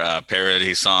entire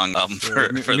parody song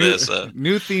for this.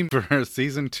 New theme for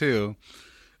season 2.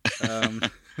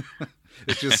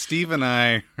 It's just Steve and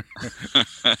I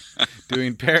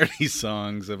doing parody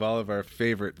songs of all of our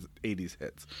favorite 80s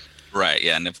hits. Right,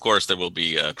 yeah, and of course there will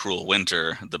be Cruel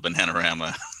Winter, the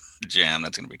Bananarama jam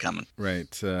that's going to be coming. Right,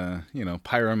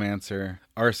 Pyromancer,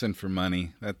 Arson for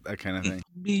Money, that kind of thing.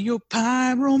 Be your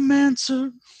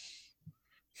pyromancer.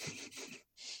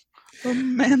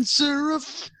 Romancer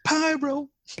of Pyro.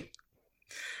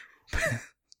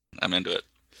 I'm into it.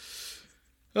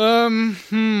 All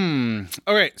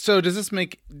right. So does this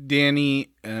make Danny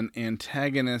an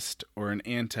antagonist or an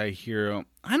anti-hero?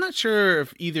 I'm not sure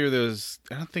if either of those.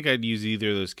 I don't think I'd use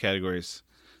either of those categories.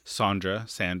 Sandy.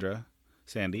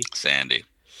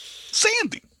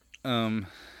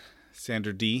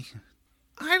 Sandra D.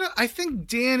 I think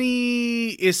Danny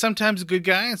is sometimes a good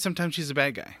guy and sometimes she's a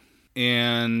bad guy.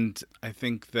 And I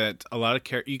think that a lot of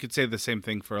you could say the same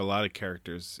thing for a lot of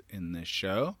characters in this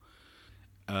show.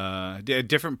 At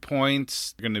different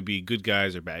points, they're going to be good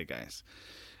guys or bad guys.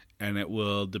 And it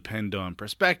will depend on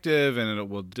perspective, and it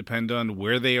will depend on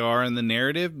where they are in the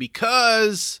narrative,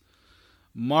 because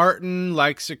Martin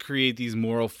likes to create these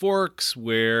moral forks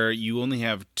where you only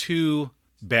have two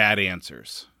bad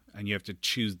answers, and you have to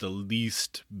choose the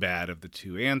least bad of the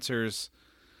two answers.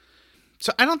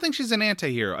 So I don't think she's an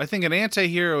anti-hero. I think an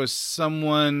anti-hero is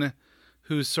someone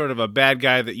who's sort of a bad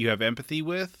guy that you have empathy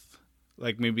with,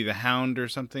 like maybe the Hound or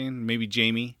something. Maybe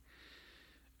Jamie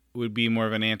would be more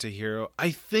of an anti-hero.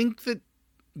 I think that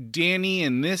Danny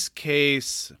in this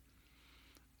case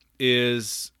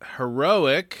is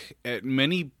heroic at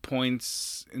many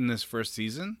points in this first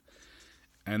season.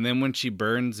 And then when she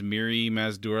burns Miri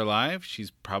Mazdur alive, she's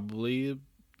probably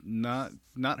not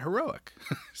heroic.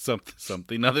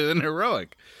 Something other than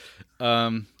heroic. I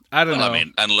don't know. I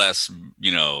mean, unless,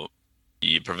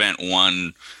 you prevent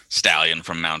one stallion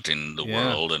from mounting the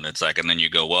world, and it's like, and then you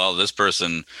go, well, this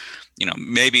person,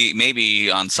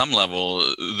 maybe on some level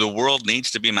the world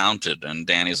needs to be mounted. And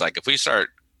Danny's like, if we start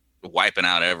wiping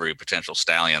out every potential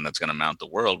stallion that's going to mount the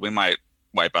world, we might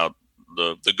wipe out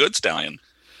the good stallion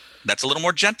that's a little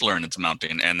more gentler in its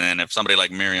mounting. And then if somebody like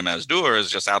Miriam Mazdur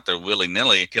is just out there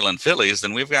willy-nilly killing fillies,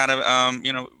 then we've got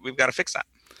to fix that.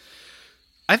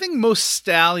 I think most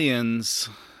stallions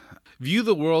view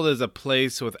the world as a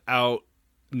place without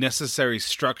necessary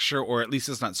structure, or at least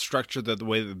it's not structured the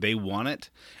way that they want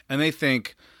it. And they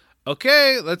think,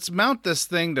 okay, let's mount this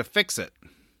thing to fix it.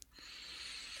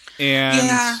 And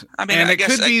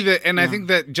I think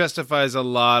that justifies a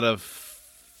lot of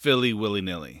filly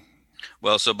willy-nilly.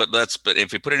 Well, but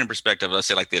if we put it in perspective, let's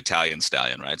say like the Italian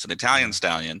stallion, right? So the Italian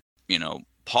stallion,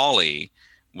 Paulie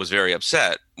was very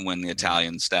upset when the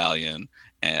Italian stallion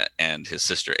and his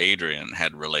sister Adrian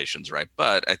had relations, right?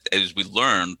 But as we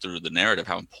learned through the narrative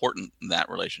how important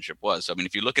that relationship was. So, I mean,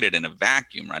 if you look at it in a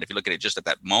vacuum, right? If you look at it just at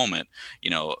that moment,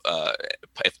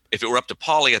 if it were up to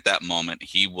Paulie at that moment,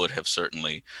 he would have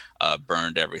certainly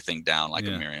burned everything down like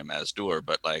a Miriam Mazdur.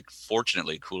 But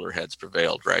fortunately, cooler heads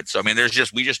prevailed, right? So, I mean,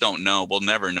 we just don't know. We'll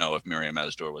never know if Miriam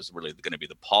Mazdur was really going to be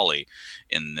the Paulie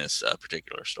in this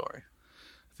particular story.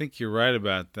 I think you're right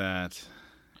about that.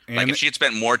 And if she had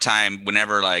spent more time,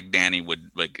 whenever Danny would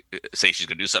say she's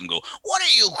gonna do something, go, "What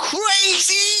are you,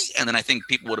 crazy?" And then I think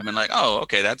people would have been like, "Oh,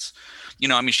 okay, that's,"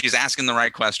 she's asking the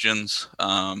right questions.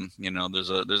 There's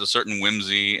a certain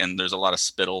whimsy and there's a lot of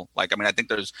spittle. I think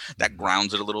that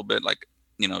grounds it a little bit.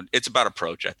 It's about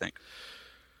approach, I think.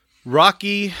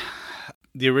 Rocky,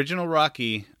 the original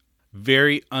Rocky,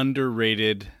 very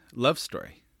underrated love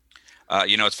story.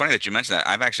 It's funny that you mentioned that.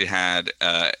 I've actually had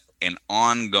an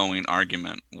ongoing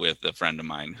argument with a friend of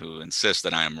mine who insists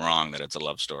that I am wrong, that it's a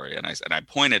love story. And I said,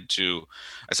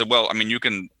 well, I mean, you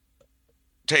can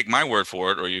take my word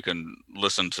for it, or you can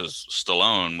listen to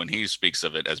Stallone when he speaks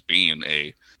of it as being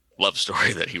a love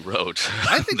story that he wrote.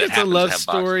 I think it's a love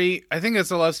story. I think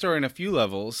it's a love story on a few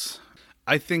levels.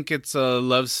 I think it's a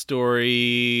love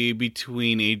story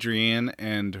between Adrian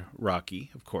and Rocky,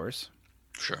 of course.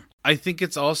 Sure. I think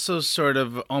it's also sort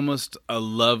of almost a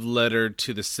love letter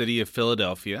to the city of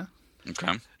Philadelphia.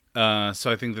 Okay.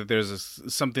 So I think that there's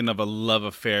something of a love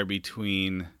affair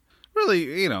between,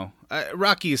 really,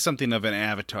 Rocky is something of an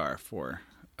avatar for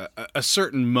a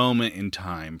certain moment in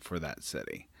time for that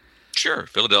city. Sure.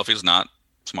 Philadelphia's not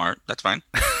smart. That's fine.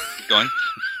 Keep going.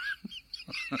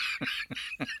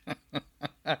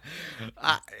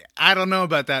 I don't know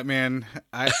about that, man.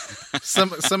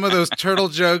 Some of those turtle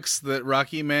jokes that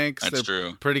Rocky makes, that's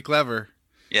true. Pretty clever.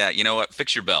 Yeah, you know what?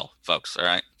 Fix your bell, folks. All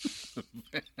right.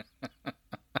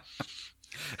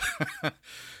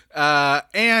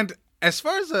 And as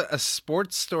far as a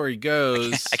sports story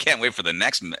goes, I can't wait for the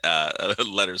next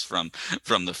letters from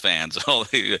the fans.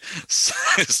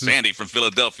 Sandy from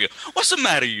Philadelphia, what's the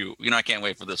matter, you? I can't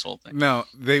wait for this whole thing. No,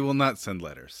 they will not send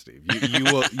letters, Steve.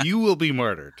 You will be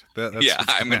murdered.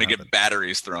 I'm going to get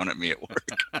batteries thrown at me at work.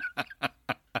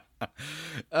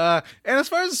 And as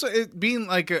far as it being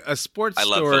like a sports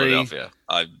story, I love Philadelphia.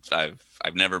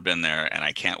 I've never been there, and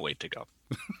I can't wait to go.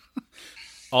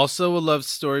 Also a love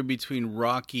story between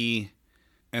Rocky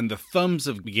and the thumbs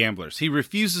of gamblers. He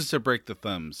refuses to break the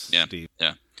thumbs, Yeah, Steve.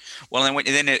 yeah. Well,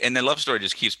 and the love story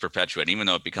just keeps perpetuating, even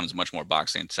though it becomes much more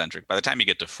boxing centric. By the time you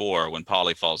get to 4, when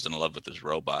Paulie falls in love with his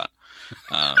robot,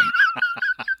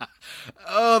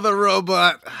 Oh, the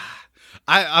robot!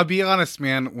 I'll be honest,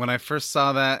 man. When I first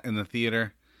saw that in the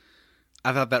theater,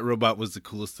 I thought that robot was the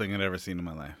coolest thing I'd ever seen in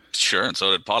my life. sure, and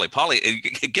so did Paulie.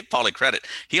 Give Paulie credit.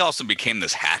 He also became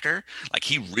this hacker. Like,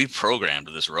 he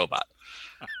reprogrammed this robot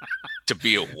to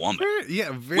be a woman.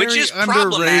 Very Which is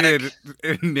underrated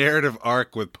narrative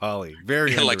arc with Polly.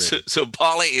 Very underrated. Like, so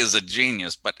Paulie is a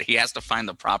genius, but he has to find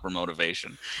the proper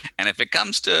motivation. And if it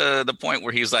comes to the point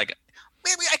where he's like,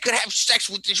 maybe I could have sex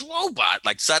with this robot,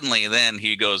 like, suddenly then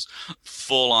he goes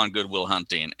full on Good Will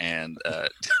Hunting and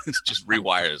just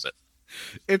rewires it.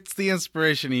 It's the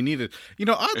inspiration he needed. You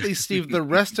know, oddly, Steve, the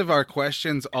rest of our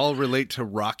questions all relate to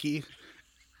Rocky,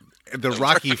 the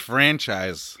Rocky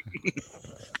franchise.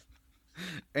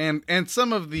 And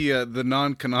some of the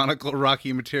non-canonical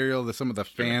Rocky material, some of the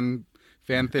fan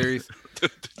theories.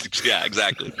 Yeah,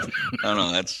 exactly.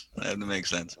 No, that makes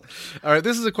sense. All right,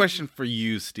 this is a question for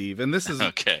you, Steve, and this is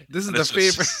okay. This is the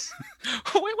favorite.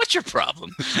 Wait, what's your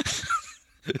problem?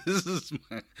 This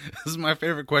is my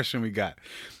favorite question we got.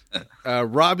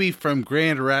 Robbie from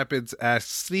Grand Rapids asks,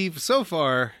 Steve, so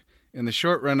far in the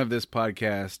short run of this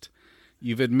podcast,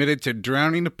 you've admitted to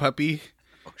drowning a puppy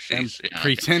and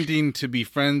pretending to be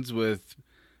friends with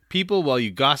people while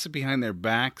you gossip behind their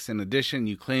backs. In addition,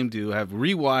 you claim to have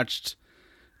rewatched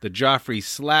the Joffrey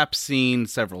slap scene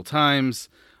several times.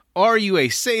 Are you a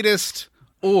sadist?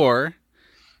 Or,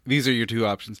 these are your two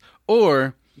options,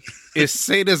 or is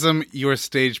sadism your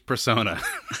stage persona?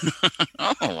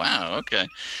 Oh, wow. Okay.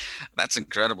 That's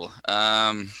incredible.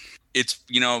 It's,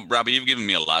 Robbie, you've given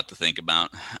me a lot to think about.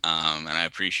 And I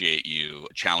appreciate you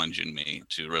challenging me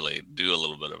to really do a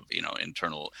little bit of,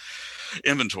 internal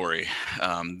inventory.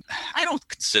 I don't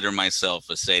consider myself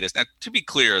a sadist. Now, to be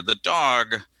clear, the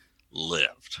dog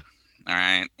lived. All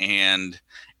right. And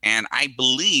I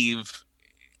believe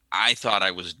I thought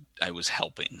I was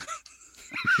helping.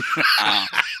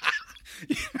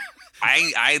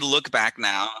 I look back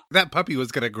now. That puppy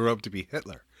was going to grow up to be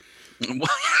Hitler.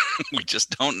 We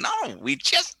just don't know.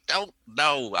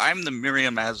 I'm the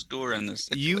Miriam Azdur in this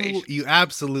situation. You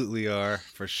absolutely are,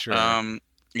 for sure.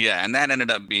 Yeah, and that ended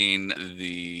up being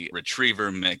the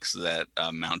retriever mix that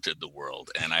mounted the world.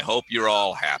 And I hope you're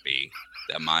all happy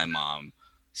that my mom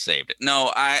saved it.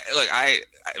 No, I'm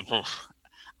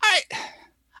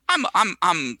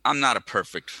not a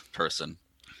perfect person.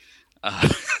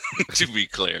 To be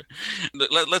clear,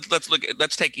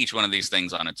 let's take each one of these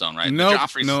things on its own, right? No.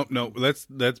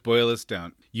 Let's boil this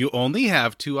down. You only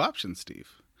have two options, Steve.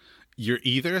 You're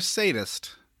either a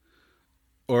sadist,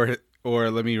 or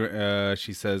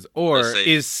she says, or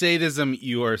is sadism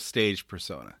your stage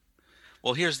persona?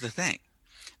 Well, here's the thing.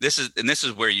 This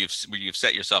is where you've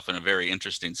set yourself in a very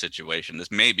interesting situation. This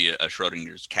may be a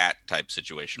Schrodinger's cat type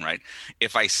situation, right?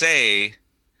 If I say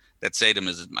that sadism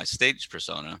is my stage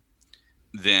persona,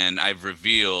 then I've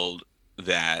revealed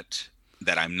that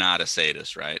I'm not a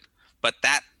sadist, right? But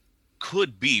that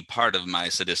could be part of my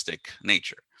sadistic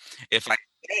nature. If I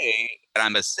say that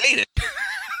I'm a sadist,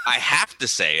 I have to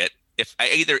say it. If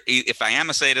I am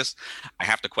a sadist, I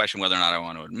have to question whether or not I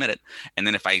want to admit it. And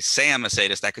then if I say I'm a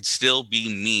sadist, that could still be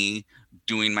me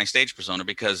doing my stage persona,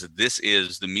 because this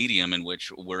is the medium in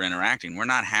which we're interacting. We're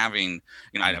not having,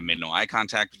 I have made no eye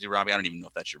contact with you, Robbie. I don't even know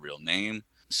if that's your real name.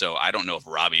 So I don't know if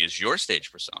Robbie is your stage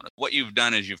persona. What you've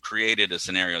done is you've created a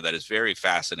scenario that is very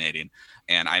fascinating,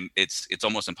 and it's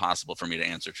almost impossible for me to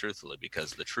answer truthfully,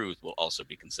 because the truth will also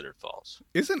be considered false.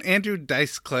 Isn't Andrew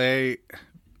Dice Clay?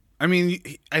 I mean,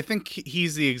 I think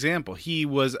he's the example. He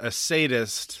was a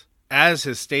sadist as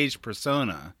his stage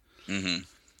persona,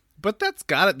 but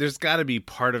there's got to be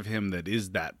part of him that is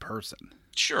that person.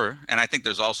 Sure. And I think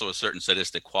there's also a certain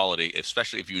sadistic quality,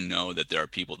 especially if you know that there are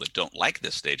people that don't like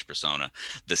this stage persona.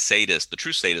 The sadist, the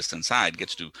true sadist inside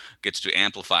gets to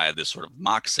amplify this sort of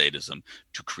mock sadism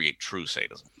to create true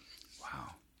sadism.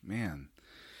 Wow, man.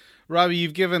 Robbie,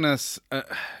 you've given us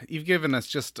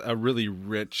just a really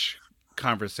rich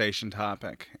conversation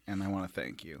topic, and I want to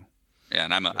thank you. Yeah,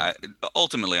 and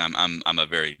ultimately I'm a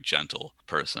very gentle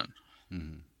person.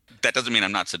 Mm-hmm. That doesn't mean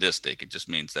I'm not sadistic. It just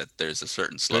means that there's a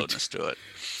certain slowness to it.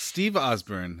 Steve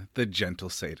Osborne, the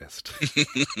gentle sadist.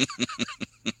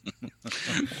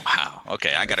 Wow.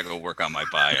 Okay, I got to go work on my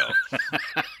bio.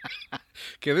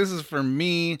 Okay, this is for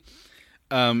me.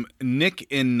 Nick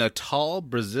in Natal,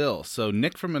 Brazil. So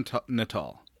Nick from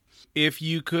Natal. If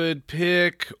you could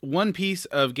pick one piece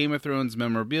of Game of Thrones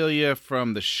memorabilia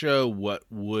from the show, what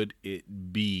would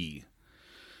it be?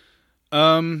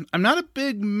 I'm not a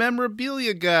big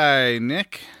memorabilia guy,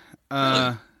 Nick.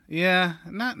 Really? Yeah,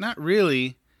 not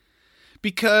really.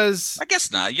 Because I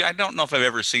guess not. Yeah, I don't know if I've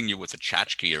ever seen you with a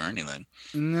tchotchke or anything.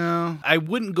 no, I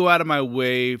wouldn't go out of my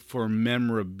way for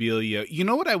memorabilia. You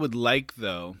know what I would like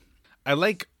though? I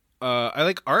like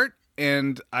art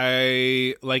and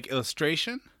I like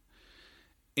illustration.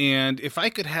 And if I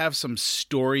could have some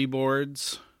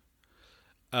storyboards,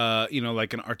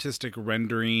 like an artistic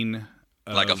rendering,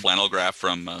 Like a flannel graph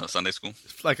from Sunday school?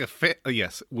 like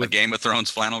yes, A Game of Thrones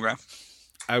flannel graph?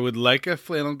 I would like a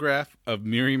flannel graph of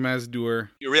Miri Mazdur.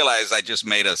 You realize I just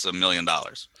made us $1 million.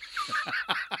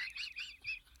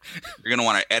 You're going to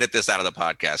want to edit this out of the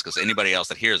podcast because anybody else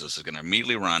that hears this is going to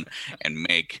immediately run and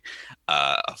make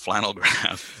a flannel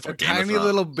graph for A Game of tiny Thrones.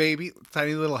 little baby,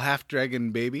 tiny little half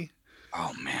dragon baby.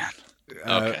 Oh, man.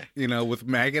 Okay. With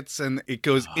maggots, and it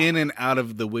goes in and out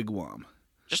of the wigwam.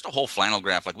 Just a whole flannel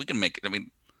graph. Like we can make,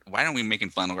 why aren't we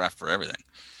making flannel graph for everything?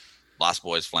 Lost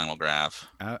Boys flannel graph.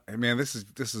 Man, this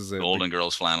is a Golden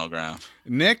Girls flannel graph.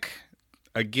 Nick,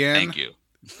 again. Thank you.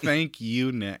 Thank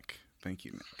you, Nick. Thank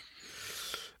you, Nick.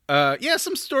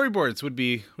 Some storyboards would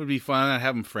be fun. I'd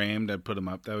have them framed. I'd put them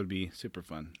up. That would be super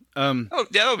fun. Oh,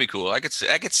 yeah, that would be cool. I could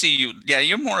see you. Yeah,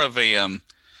 you're more of a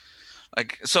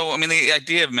the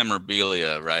idea of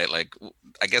memorabilia, right? Like,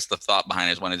 I guess the thought behind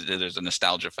it is one is there's a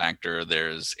nostalgia factor.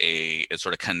 It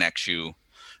sort of connects you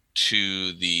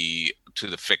to the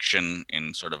fiction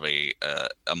in sort of a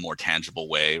more tangible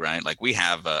way, right? Like I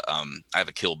have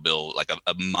a Kill Bill, like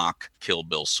a mock Kill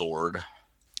Bill sword.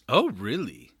 Oh,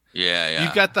 really? Yeah.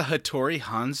 You got the Hattori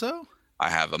Hanzo? I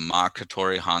have a mock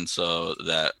Hattori Hanzo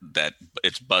that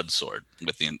it's Bud sword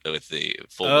with the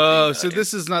full. Oh, so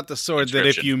this is not the sword that if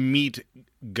inscription. you meet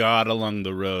God along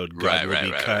the road, God will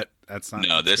be cut. Right. That's not.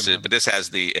 No, this has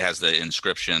the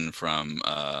inscription from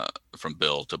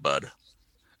Bill to Bud.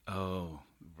 Oh,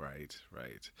 right.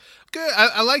 Good.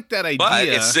 I like that idea. But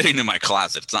it's sitting in my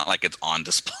closet. It's not like it's on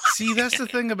display. See, that's the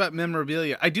thing about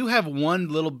memorabilia. I do have one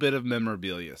little bit of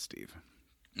memorabilia, Steve.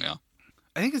 Yeah.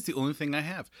 I think it's the only thing I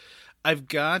have. I've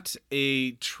got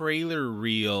a trailer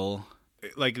reel,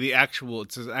 like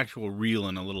it's an actual reel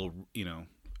in a little,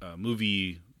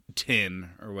 movie tin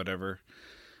or whatever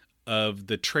of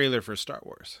the trailer for Star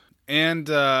Wars. And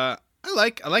I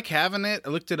like having it. I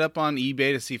looked it up on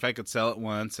eBay to see if I could sell it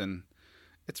once, and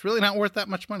it's really not worth that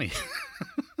much money.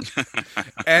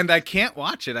 And I can't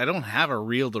watch it. I don't have a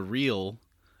reel-to-reel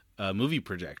movie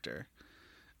projector.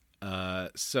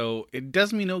 So it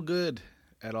does me no good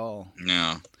at all.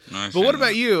 Yeah. But what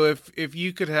about you? If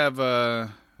you could have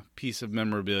a piece of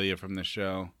memorabilia from the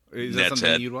show, is that Ned's something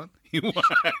head. you'd want?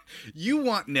 You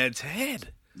want Ned's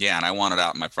head? Yeah, and I want it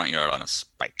out in my front yard on a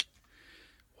spike.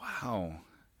 Wow.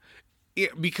 Yeah,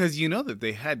 because you know that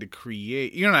they had to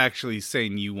create. You're not actually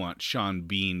saying you want Sean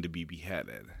Bean to be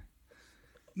beheaded.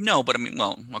 No, but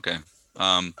okay.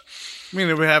 I mean,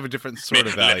 it would have a different sort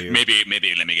of value. Maybe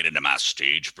let me get into my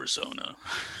stage persona.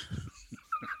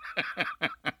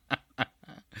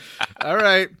 All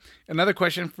right. Another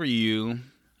question for you.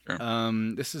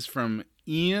 Sure. This is from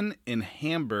Ian in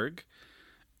Hamburg,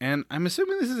 and I'm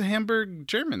assuming this is Hamburg,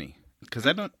 Germany, because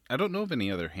I don't know of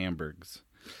any other Hamburgs.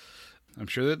 I'm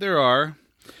sure that there are.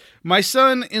 My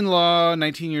son-in-law,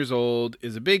 19 years old,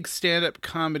 is a big stand-up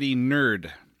comedy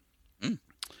nerd.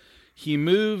 He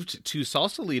moved to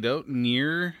Sausalito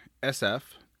near SF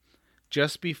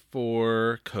just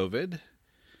before COVID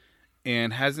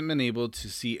and hasn't been able to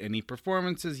see any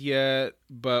performances yet.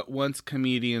 But once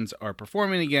comedians are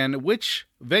performing again, which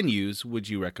venues would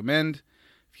you recommend?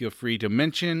 Feel free to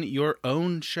mention your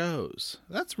own shows.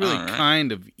 That's really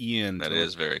kind of Ian. That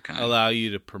is very kind. Allow you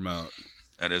to promote.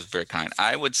 That is very kind.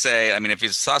 I would say, if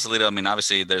it's Sausalito,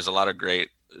 obviously there's a lot of great,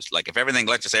 like if everything,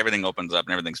 let's just say everything opens up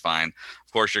and everything's fine,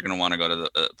 of course you're going to want to go to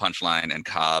the Punchline and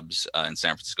Cobb's in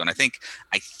San Francisco. And I think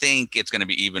it's going to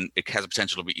be it has the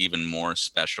potential to be even more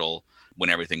special when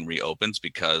everything reopens,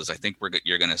 because I think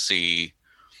you're going to see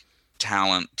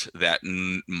talent that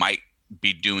might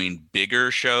be doing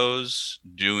bigger shows,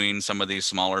 doing some of these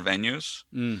smaller venues.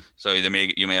 So you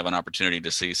may have an opportunity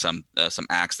to see some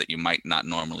acts that you might not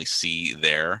normally see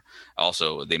there.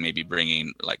 Also, they may be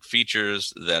bringing like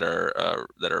features that are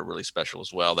really special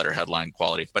as well, that are headline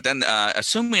quality. But then,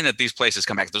 assuming that these places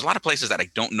come back, there's a lot of places that I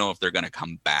don't know if they're going to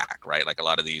come back, right? Like a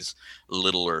lot of these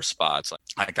littler spots.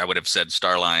 Like I would have said,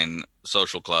 Starline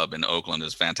Social Club in Oakland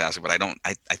is fantastic, but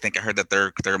I think I heard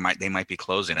that they might be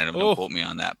closing. Don't quote me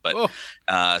on that, but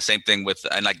Same thing with,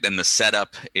 and the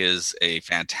setup is a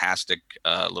fantastic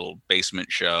little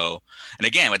basement show. And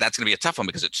again, that's going to be a tough one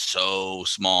because it's so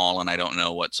small, and I don't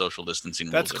know what social distancing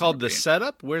rules. That's called the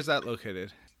setup. Where's that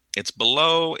located? It's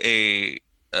below a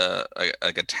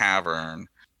tavern.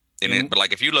 But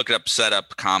like if you look up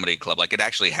Setup Comedy Club, like it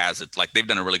actually has it. Like they've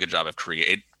done a really good job of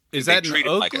creating. Is that in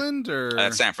Oakland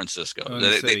or San Francisco? Oh,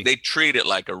 they treat it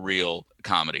like a real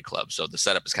comedy club. So the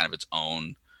Setup is kind of its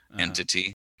own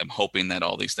entity. I'm hoping that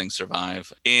all these things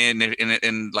survive.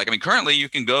 Currently you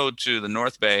can go to the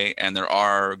North Bay and there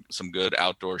are some good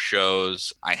outdoor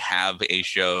shows. I have a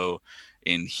show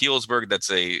in Healdsburg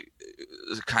that's a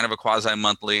kind of a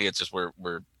quasi-monthly. It's just we're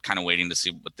kind of waiting to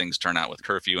see what things turn out with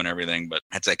curfew and everything. But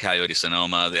that's at Coyote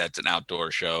Sonoma. That's an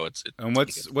outdoor show. And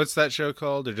what's that show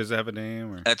called? Or does it have a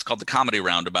name? Or? It's called the Comedy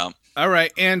Roundabout. All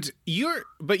right, and you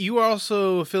are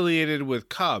also affiliated with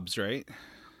Cobb's, right?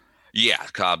 Yeah,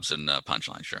 Cobb's and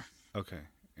Punchline, sure. Okay,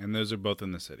 and those are both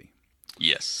in the city.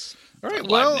 Yes. All right.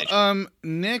 Well,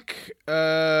 Nick.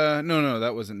 No,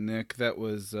 that wasn't Nick. That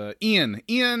was Ian.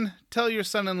 Ian, tell your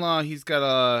son-in-law he's got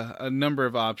a number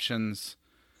of options.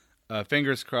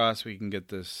 Fingers crossed we can get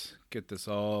this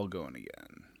all going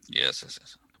again. Yes.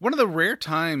 One of the rare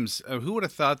times. Who would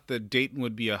have thought that Dayton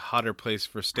would be a hotter place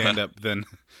for stand-up than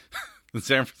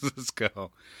San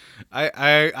Francisco?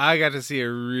 I got to see a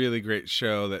really great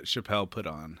show that Chappelle put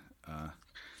on.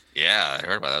 Yeah, I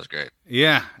heard about that. It was great.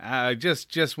 Yeah,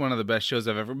 just one of the best shows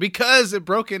I've ever, because it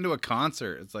broke into a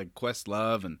concert. It's like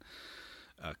Questlove and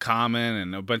Common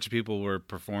and a bunch of people were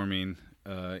performing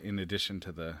in addition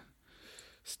to the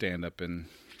stand-up. And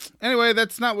anyway,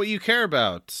 that's not what you care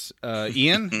about.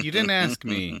 Ian, you didn't ask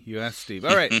me. You asked Steve.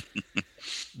 All right.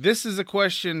 This is a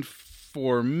question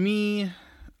for me.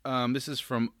 This is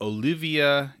from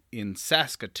Olivia in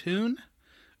Saskatoon,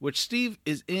 which, Steve,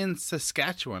 is in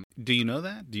Saskatchewan. Do you know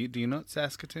that? Do you know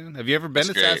Saskatoon? Have you ever been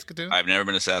to Saskatoon? I've never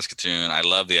been to Saskatoon. I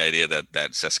love the idea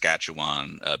that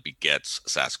Saskatchewan begets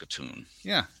Saskatoon.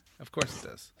 Yeah, of course it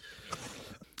does.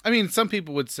 I mean, some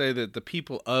people would say that the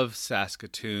people of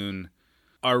Saskatoon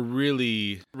are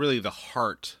really, really the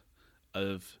heart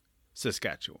of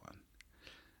Saskatchewan.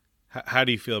 How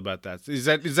do you feel about that? Is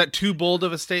that too bold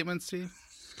of a statement, Steve?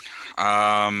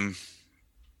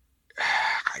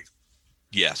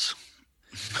 Yes.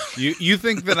 You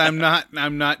think that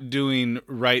I'm not doing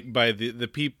right by the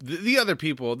people, the other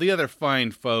people, the other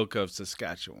fine folk of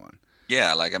Saskatchewan?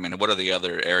 Yeah, what are the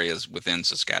other areas within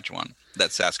Saskatchewan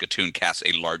that Saskatoon casts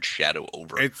a large shadow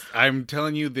over? I'm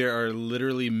telling you, there are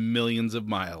literally millions of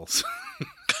miles.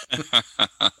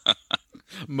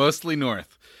 Mostly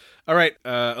north. All right,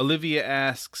 Olivia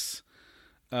asks,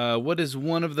 what is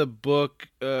one one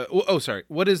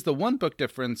book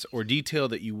difference or detail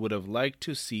that you would have liked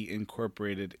to see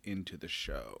incorporated into the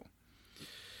show?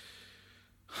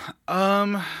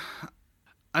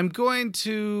 I'm going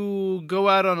to go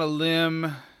out on a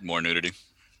limb. More nudity.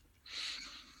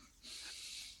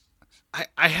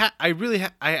 I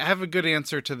have a good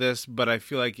answer to this, but I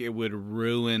feel like it would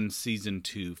ruin season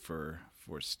 2 for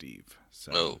Steve.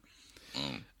 So,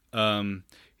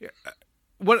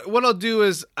 What I'll do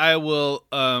is I'll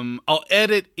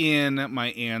edit in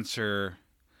my answer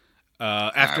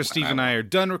after Steve and I are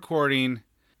done recording,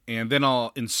 and then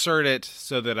I'll insert it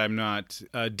so that I'm not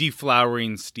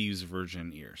deflowering Steve's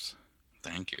virgin ears.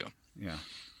 Thank you. Yeah.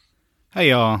 Hey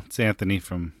y'all, it's Anthony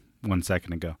from 1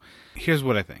 second ago. Here's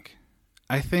what I think.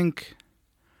 I think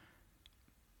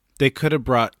they could have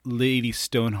brought Lady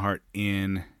Stoneheart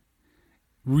in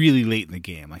really late in the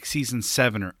game, like season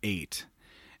 7 or 8.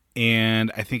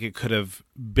 And I think it could have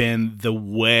been the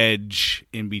wedge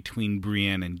in between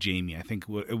Brienne and Jaime. I think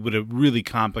it would have really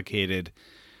complicated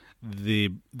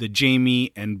the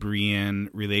Jaime and Brienne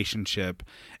relationship,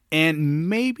 and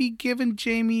maybe given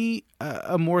Jaime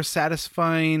a more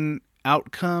satisfying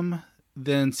outcome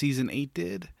than season 8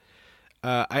 did.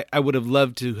 I would have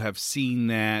loved to have seen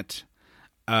that.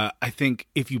 I think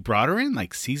if you brought her in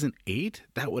like season 8,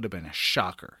 that would have been a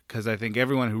shocker, because I think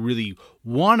everyone who really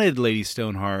wanted Lady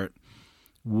Stoneheart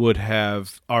would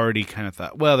have already kind of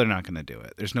thought, well, they're not going to do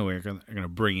it. There's no way they're going to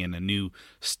bring in a new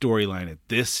storyline at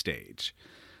this stage.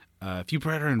 If you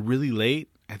brought her in really late,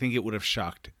 I think it would have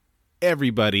shocked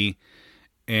everybody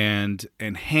and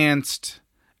enhanced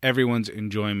everyone's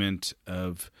enjoyment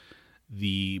of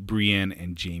the Brienne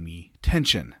and Jaime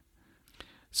tension.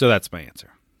 So that's my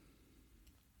answer.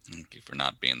 Thank you for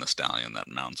not being the stallion that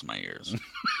mounts my ears.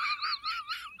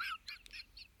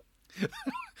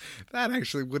 That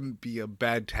actually wouldn't be a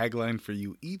bad tagline for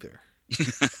you either.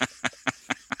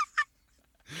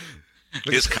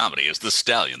 His comedy is the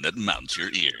stallion that mounts your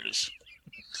ears.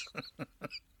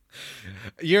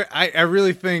 I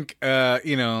really think,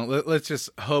 let's just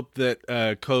hope that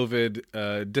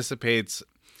COVID dissipates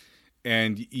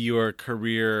and your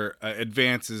career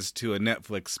advances to a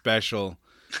Netflix special.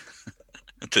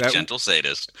 Gentle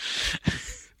Sadist.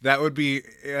 That would be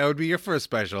your first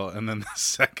special, and then the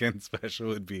second special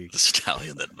would be The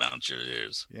Stallion That Mounts Your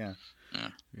Ears. Yeah,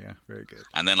 very good.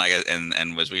 And then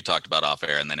and as we talked about off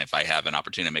air, and then if I have an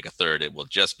opportunity to make a third, it will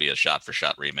just be a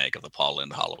shot-for-shot remake of the Paul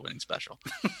Lynde Halloween special.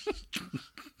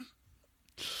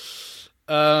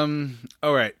 All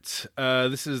right.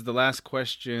 This is the last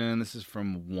question. This is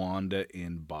from Wanda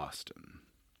in Boston.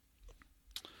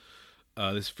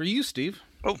 This is for you, Steve.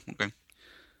 Oh, okay.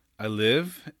 I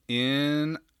live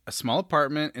in a small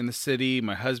apartment in the city.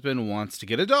 My husband wants to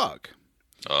get a dog.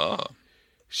 Oh.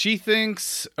 He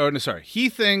thinks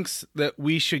that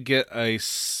we should get a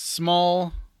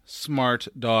small, smart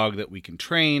dog that we can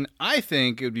train. I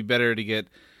think it would be better to get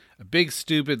a big,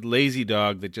 stupid, lazy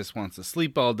dog that just wants to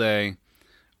sleep all day.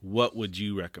 What would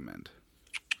you recommend?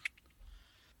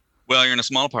 Well, you're in a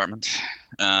small apartment.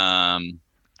 I'm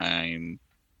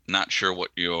not sure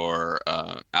what your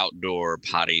outdoor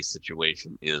potty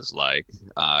situation is like.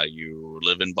 You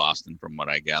live in Boston, from what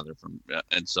I gather,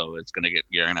 and so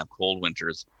you're gonna have cold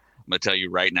winters. I'm gonna tell you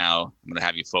right now. I'm gonna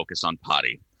have you focus on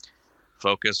potty.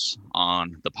 Focus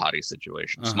on the potty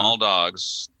situation. Uh-huh. Small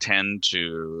dogs tend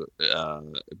to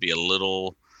be a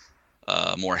little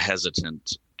more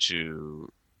hesitant to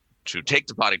take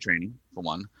to potty training, for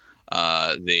one.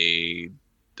 They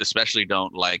especially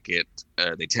don't like it.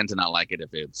 They tend to not like it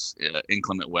if it's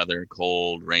inclement weather,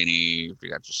 cold, rainy, if you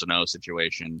got your snow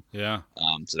situation. Yeah.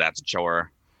 So that's a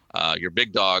chore. Your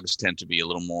big dogs tend to be a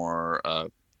little more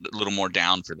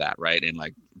down for that, right? And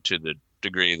like to the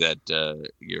degree that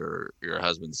your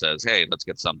husband says, hey, let's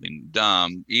get something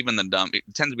dumb. Even it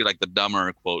tends to be like the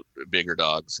dumber, quote, bigger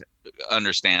dogs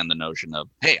understand the notion of,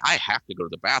 hey, I have to go to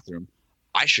the bathroom.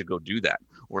 I should go do that.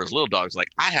 Whereas little dogs like,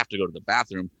 I have to go to the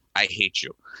bathroom. I hate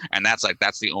you. And that's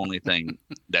the only thing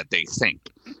that they think.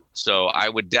 So I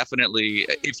would definitely,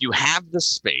 if you have the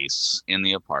space in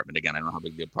the apartment, again, I don't know how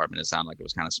big the apartment is, sound like it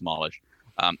was kind of smallish.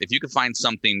 If you could find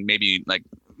something, maybe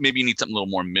you need something a little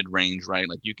more mid-range, right?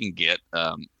 Like you can get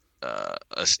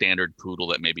a standard poodle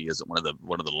that maybe isn't one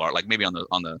of the large, like maybe on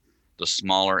the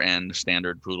smaller end.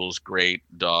 Standard poodles, great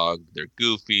dog. They're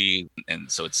goofy,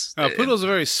 and so it's. Poodle's a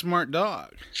very smart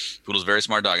dog. Poodle's a very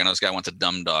smart dog. I know this guy wants a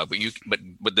dumb dog,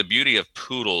 but the beauty of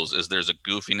poodles is there's a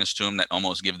goofiness to them that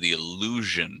almost give the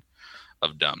illusion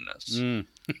of dumbness.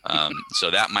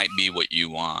 So that might be what you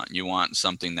want. You want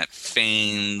something that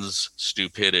feigns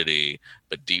stupidity,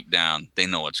 but deep down they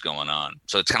know what's going on.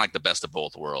 So it's kind of like the best of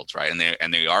both worlds, right?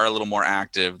 And they are a little more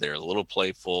active. They're a little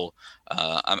playful.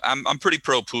 I'm pretty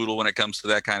pro poodle when it comes to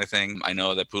that kind of thing. I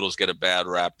know that poodles get a bad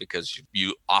rap because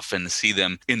you often see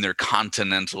them in their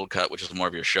continental cut, which is more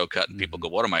of your show cut, and people go,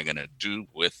 "What am I going to do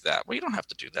with that?" Well, you don't have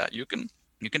to do that. You can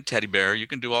teddy bear. You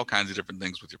can do all kinds of different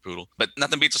things with your poodle. But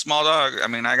nothing beats a small dog. I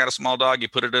mean, I got a small dog. You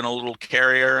put it in a little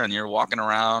carrier and you're walking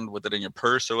around with it in your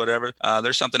purse or whatever.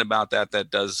 There's something about that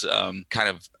does kind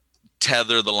of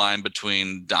tether the line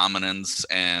between dominance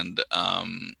and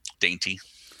dainty.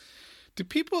 Do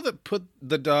people that put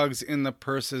the dogs in the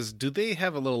purses, do they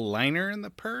have a little liner in the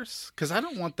purse? Because I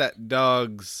don't want that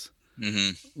dog's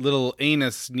little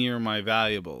anus near my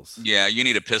valuables. Yeah, you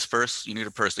need a piss purse. You need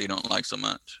a purse that you don't like so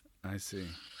much. I see.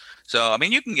 So, I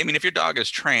mean, if your dog is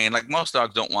trained, like most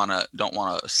dogs don't want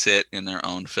to sit in their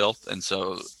own filth. And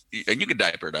so, and you can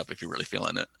diaper it up if you're really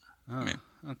feeling it. Oh, I mean,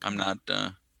 okay. I'm not,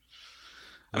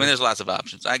 there's lots of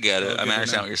options. I get it. I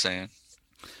understand what you're saying.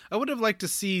 I would have liked to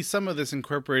see some of this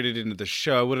incorporated into the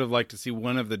show. I would have liked to see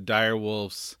one of the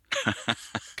direwolves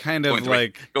kind of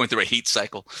going through a heat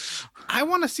cycle. I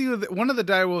want to see one of the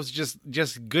direwolves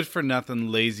just good for nothing,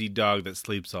 lazy dog that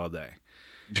sleeps all day.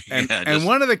 And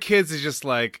one of the kids is just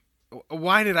like,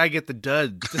 why did I get the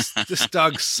dud? This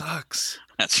dog sucks.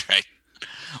 That's right.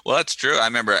 Well, that's true. I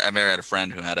remember I had a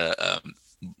friend who had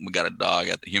we got a dog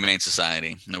at the Humane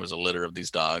Society, and there was a litter of these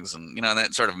dogs, and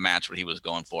that sort of matched what he was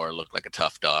going for. It looked like a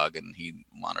tough dog, and he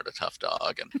wanted a tough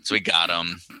dog, and so he got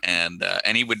him, and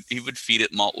he would feed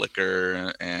it malt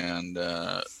liquor, and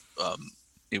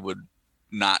he would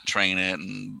not train it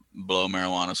and blow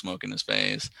marijuana smoke in his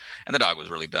face, and the dog was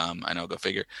really dumb. I know, go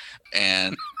figure.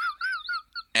 And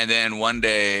then one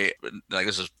day, like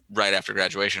this is right after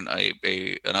graduation,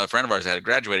 another friend of ours that had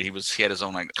graduated, he had his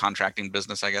own like contracting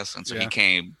business, I guess, and so he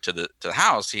came to the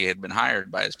house. He had been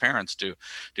hired by his parents to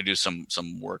do some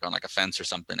work on like a fence or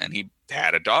something, and he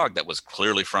had a dog that was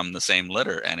clearly from the same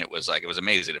litter, and it was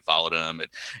amazing. It followed him.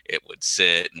 It would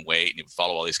sit and wait, and he would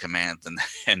follow all these commands,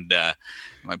 and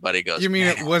my buddy goes, "You mean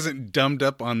it wasn't dumbed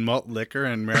up on malt liquor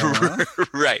and marijuana?"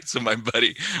 Right. So my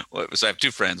buddy, so I have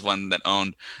two friends, one that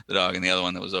owned the dog and the other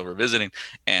one that was over visiting,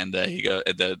 and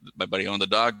my buddy owned the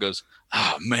dog, goes,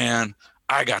 "Oh man,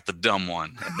 I got the dumb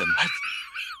one." And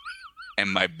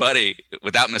then my buddy,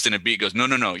 without missing a beat, goes,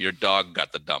 No, your dog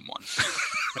got the dumb one.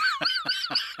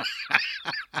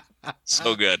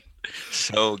 So good.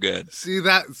 So good. See,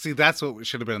 that's what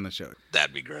should have been on the show.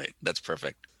 That'd be great. That's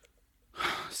perfect.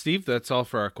 Steve, that's all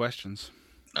for our questions.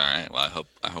 All right. Well,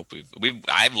 I hope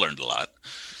I've learned a lot.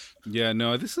 Yeah,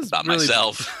 no, this is about really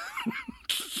myself.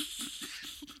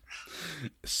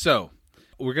 So,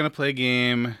 we're going to play a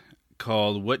game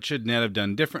called What Should Ned Have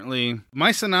Done Differently?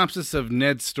 My synopsis of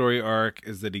Ned's story arc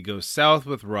is that he goes south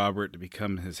with Robert to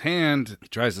become his hand. He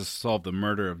tries to solve the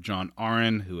murder of John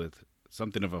Arryn, who is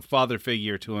something of a father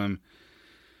figure to him.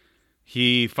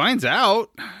 He finds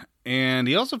out, and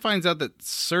he also finds out that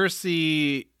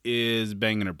Cersei is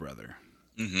banging her brother.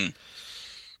 Mm-hmm.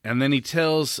 And then he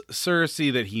tells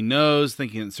Cersei that he knows,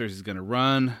 thinking that Cersei's going to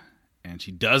run, and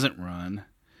she doesn't run.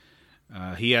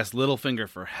 He asks Littlefinger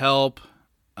for help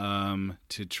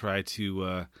to try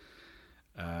to,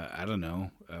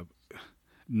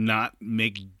 not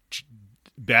make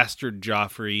bastard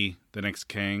Joffrey the next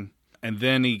king. And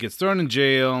then he gets thrown in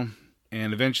jail,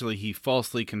 and eventually he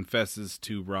falsely confesses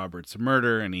to Robert's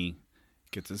murder, and he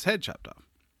gets his head chopped off.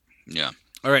 Yeah.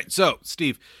 All right, so,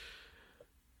 Steve,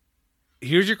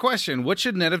 here's your question. What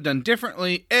should Ned have done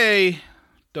differently? A,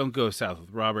 don't go south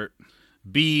with Robert.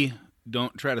 B,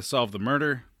 don't try to solve the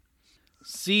murder.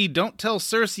 C, don't tell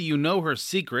Cersei you know her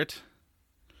secret.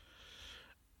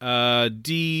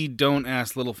 D, don't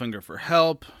ask Littlefinger for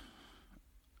help.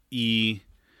 E,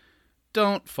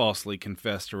 don't falsely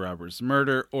confess to Robert's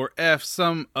murder. Or F,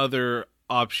 some other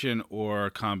option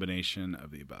or combination of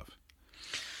the above.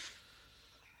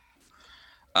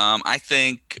 I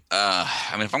think,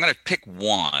 if I'm going to pick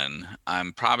one,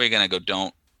 I'm probably going to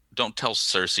go, don't tell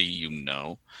Cersei you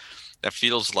know. That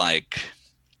feels like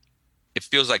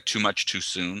too much too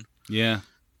soon. Yeah.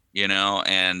 You know,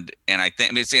 and I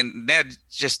think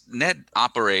Ned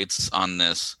operates on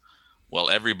this. Well,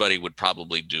 everybody would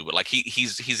probably do, but like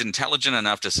he's intelligent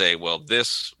enough to say, well,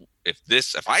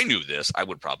 if I knew this, I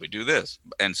would probably do this.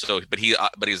 And so, but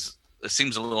it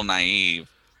seems a little naive.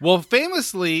 Well,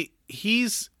 famously,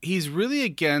 he's really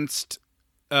against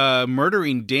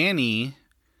murdering Dany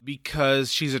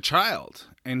because she's a child,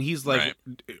 and he's like,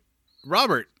 right.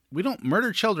 Robert, we don't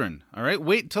murder children, all right?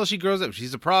 Wait until she grows up. If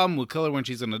she's a problem, we'll kill her when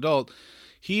she's an adult.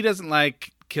 He doesn't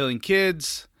like killing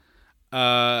kids.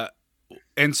 And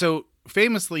so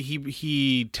famously,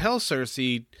 he tells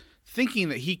Cersei, thinking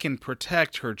that he can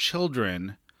protect her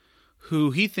children,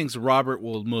 who he thinks Robert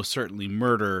will most certainly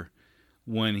murder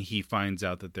when he finds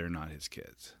out that they're not his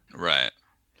kids. Right.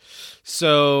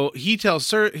 So he tells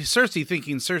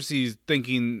Cersei's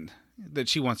thinking that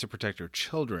she wants to protect her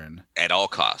children at all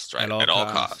costs, right? At all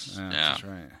costs. Yeah, yeah. That's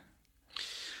right.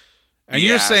 And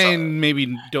you're saying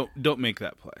maybe don't make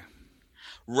that play.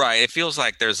 Right. It feels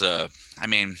like it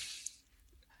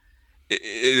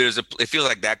feels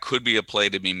like that could be a play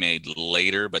to be made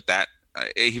later, but that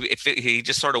he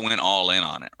just sort of went all in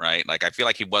on it, right? Like I feel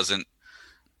like he wasn't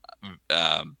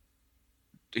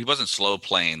slow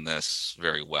playing this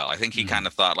very well. I think he kind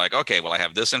of thought like, okay, well, I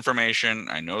have this information,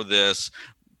 I know this.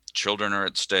 Children are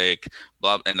at stake,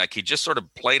 blah, and like he just sort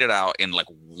of played it out in like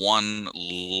one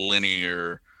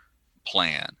linear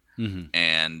plan,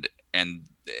 and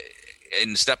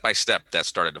step by step that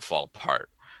started to fall apart,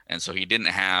 and so he didn't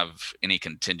have any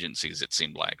contingencies, it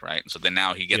seemed like, right? And so then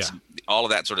now he gets all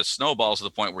of that sort of snowballs to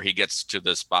the point where he gets to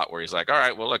this spot where he's like, all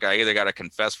right, well, look, I either got to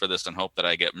confess for this and hope that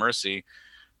I get mercy,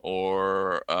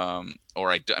 or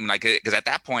because at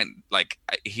that point, like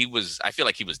I feel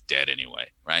like he was dead anyway,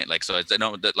 right? Like, so it's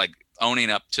like owning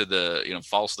up to the,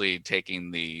 falsely taking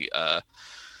the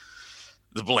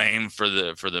blame for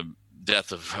the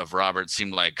death of Robert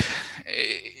seemed like,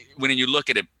 when you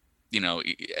look at it,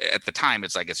 at the time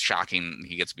it's like it's shocking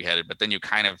he gets beheaded, but then you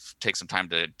kind of take some time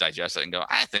to digest it and go,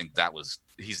 I think that was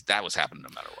happening no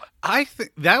matter what. I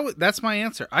think that's my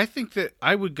answer. I think that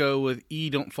I would go with E,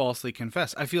 don't falsely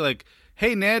confess. I feel like,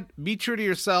 hey, Ned, be true to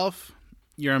yourself.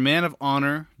 You're a man of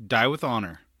honor. Die with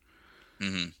honor.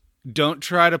 Mm-hmm. Don't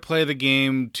try to play the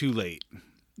game too late.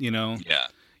 Yeah.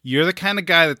 You're the kind of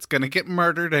guy that's going to get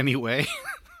murdered anyway.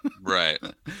 Right.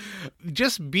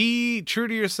 Just be true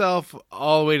to yourself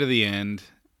all the way to the end.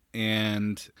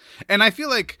 And I feel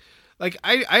like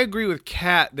I agree with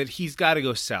Kat that he's got to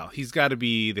go south. He's got to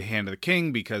be the hand of the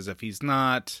king, because if he's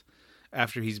not,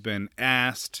 after he's been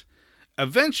asked,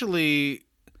 eventually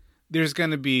there's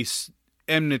going to be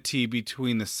enmity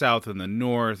between the South and the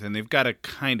North, and they've got to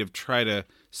kind of try to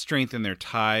strengthen their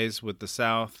ties with the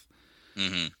South.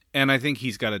 Mm-hmm. And I think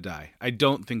he's got to die. I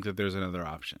don't think that there's another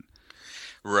option.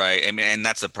 Right. I mean, and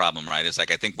that's the problem, right? It's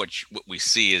like, I think what we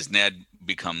see is Ned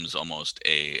becomes almost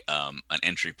an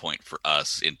entry point for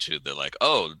us into the, like,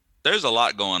 oh, there's a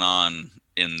lot going on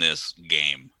in this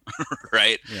game,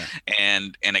 right? Yeah.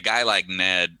 And a guy like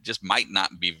Ned just might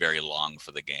not be very long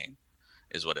for the game,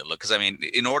 is what it looks. Because I mean,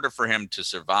 in order for him to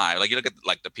survive, like, you look at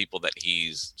like the people that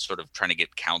he's sort of trying to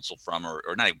get counsel from, or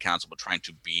not even counsel, but trying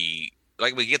to be,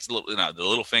 like, we get the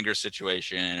Littlefinger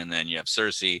situation, and then you have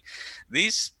Cersei.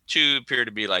 These two appear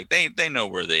to be like they know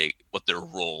what their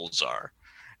roles are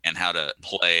and how to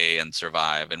play and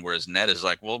survive. And whereas Ned is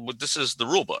like, well, this is the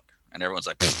rule book, and everyone's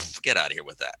like, get out of here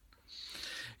with that.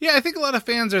 Yeah, I think a lot of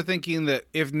fans are thinking that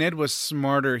if Ned was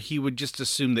smarter, he would just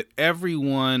assume that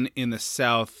everyone in the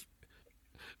South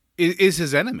is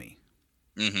his enemy.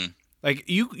 Mm-hmm. Like,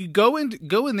 you go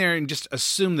in there and just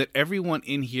assume that everyone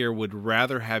in here would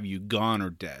rather have you gone or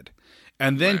dead,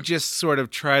 and then Right. just sort of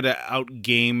try to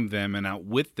outgame them and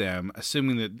outwit them,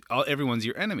 assuming that everyone's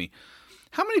your enemy.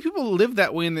 How many people live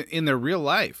that way in their real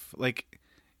life? Like,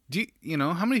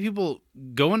 how many people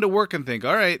go into work and think,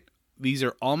 all right, these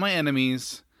are all my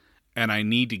enemies, and I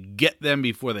need to get them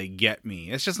before they get me?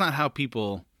 It's just not how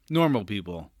normal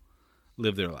people,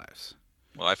 live their lives.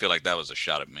 Well, I feel like that was a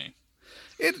shot at me.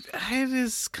 It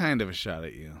is kind of a shot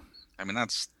at you. I mean,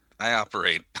 I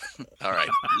operate. All right.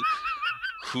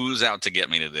 Who's out to get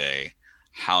me today?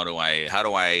 How do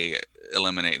I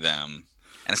eliminate them?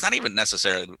 And it's not even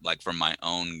necessarily like for my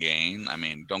own gain. I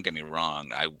mean, don't get me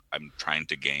wrong. I'm trying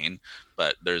to gain,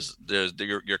 but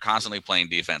you're constantly playing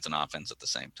defense and offense at the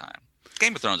same time.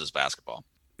 Game of Thrones is basketball.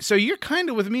 So you're kind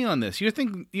of with me on this. You're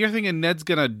thinking Ned's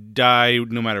gonna die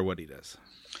no matter what he does.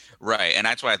 Right, and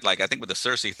that's why I think with the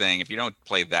Cersei thing, if you don't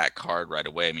play that card right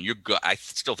away, I mean, I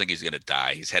still think he's going to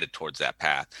die. He's headed towards that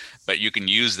path, but you can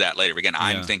use that later. Again, Yeah.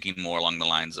 I'm thinking more along the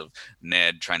lines of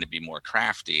Ned trying to be more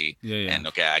crafty. Yeah. And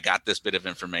okay, I got this bit of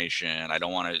information. I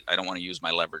don't want to use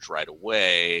my leverage right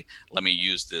away. Let me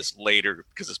use this later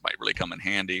because this might really come in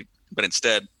handy. But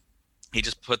instead, he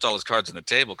just puts all his cards on the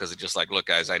table because it's just like, look,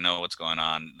 guys, I know what's going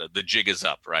on. The jig is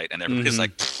up, right? And everybody's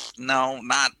like, no,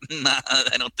 not.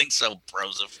 I don't think so,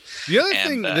 Broseph. The other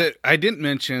thing that I didn't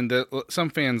mention that some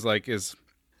fans like is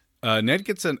Ned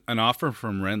gets an offer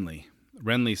from Renly.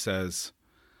 Renly says,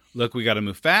 look, we got to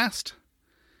move fast.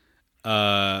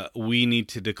 We need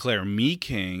to declare me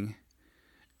king,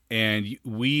 and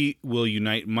we will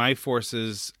unite my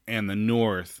forces and the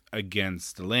North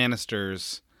against the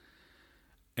Lannisters.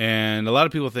 And a lot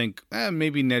of people think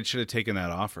maybe Ned should have taken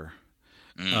that offer.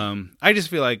 I just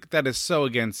feel like that is so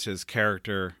against his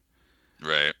character.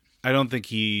 Right. I don't think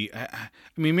I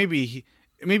mean, maybe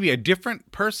a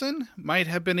different person might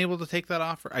have been able to take that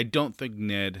offer. I don't think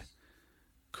Ned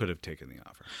could have taken the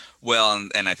offer. Well,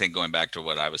 and I think going back to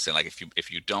what I was saying, like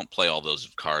if you don't play all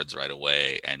those cards right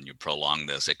away and you prolong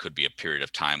this, it could be a period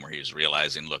of time where he's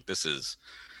realizing, look, this is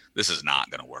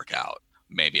not going to work out.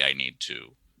 Maybe I need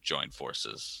to join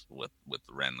forces with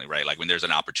Renly, right? Like when there's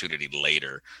an opportunity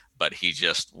later, but he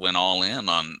just went all in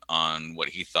on what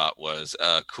he thought was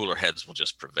cooler heads will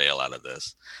just prevail out of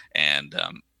this. And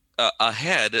a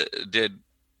head did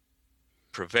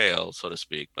prevail, so to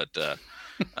speak, but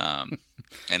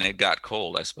and it got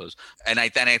cold, I suppose. And I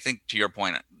think to your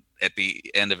point at the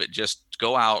end of it, just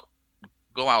go out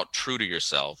true to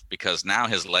yourself, because now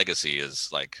his legacy is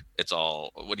like, it's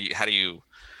all, how do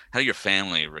your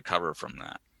family recover from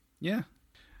that? Yeah.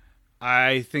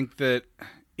 I think that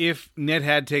if Ned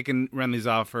had taken Renly's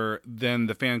offer, then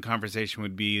the fan conversation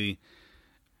would be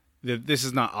that this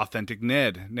is not authentic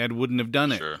Ned. Ned wouldn't have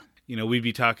done it. Sure. We'd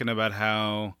be talking about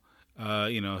how,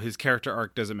 his character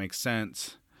arc doesn't make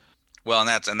sense. Well,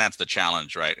 and that's the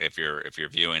challenge, right? If you're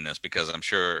viewing this, because I'm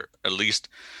sure, at least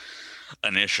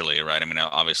initially, right? I mean,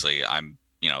 obviously I'm,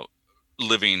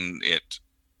 living it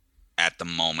at the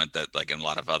moment that, like, in a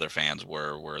lot of other fans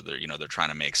where they're trying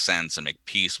to make sense and make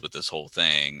peace with this whole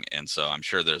thing. And so I'm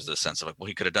sure there's this sense of like, well,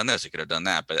 he could have done this, he could have done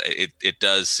that. But it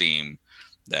does seem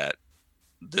that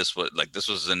this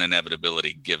was an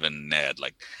inevitability given Ned.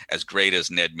 Like, as great as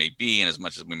Ned may be, and as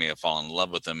much as we may have fallen in love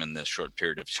with him in this short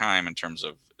period of time in terms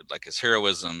of like his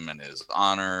heroism and his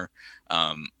honor,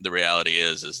 the reality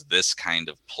is this kind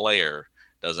of player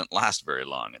doesn't last very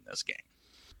long in this game.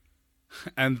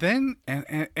 And then,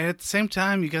 and at the same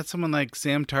time, you got someone like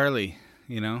Sam Tarly,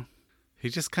 you know? He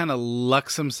just kind of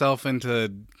lucks himself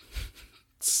into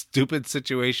stupid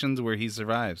situations where he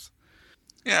survives.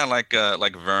 Yeah, like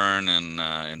Vern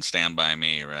in Stand By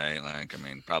Me, right? Like, I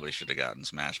mean, probably should have gotten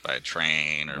smashed by a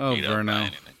train or beat up by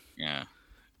anything. Yeah.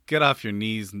 Get off your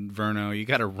knees, Verno. You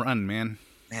got to run, man.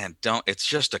 Man, don't. It's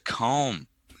just a comb.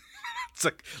 It's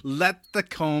like, let the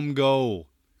comb go.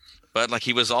 But like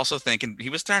he was also thinking, he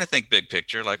was trying to think big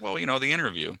picture, like, well, the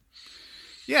interview.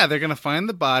 Yeah, they're going to find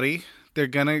the body. They're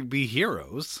going to be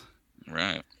heroes.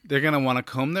 Right. They're going to want to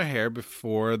comb their hair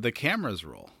before the cameras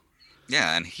roll.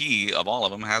 Yeah, and he, of all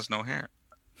of them, has no hair.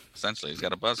 Essentially, he's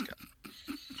got a buzz cut.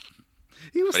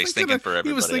 But he's thinking for everybody else.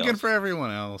 He was thinking for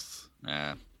everyone else.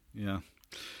 Yeah. Yeah.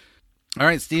 All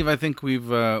right, Steve, I think we've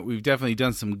definitely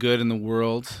done some good in the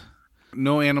world.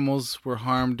 No animals were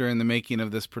harmed during the making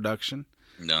of this production.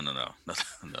 No,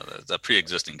 that's a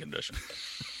pre-existing condition.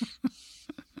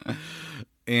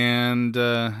 And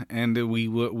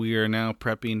we are now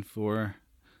prepping for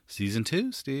season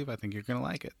 2, Steve. I think you're going to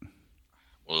like it.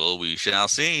 Well, we shall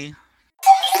see.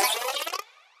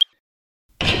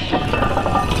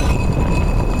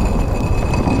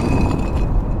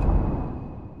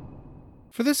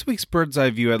 For this week's Bird's Eye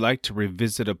View, I'd like to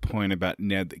revisit a point about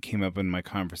Ned that came up in my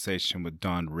conversation with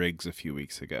Don Riggs a few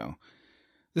weeks ago.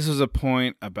 This was a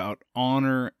point about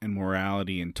honor and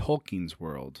morality in Tolkien's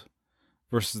world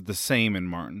versus the same in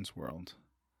Martin's world.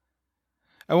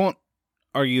 I won't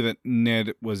argue that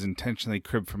Ned was intentionally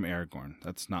cribbed from Aragorn.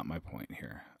 That's not my point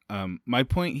here. My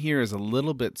point here is a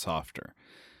little bit softer.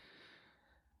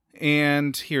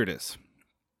 And here it is.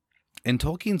 In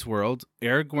Tolkien's world,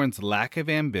 Aragorn's lack of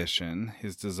ambition,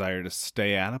 his desire to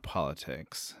stay out of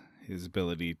politics, his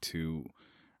ability to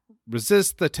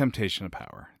resist the temptation of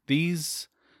power, these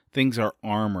things are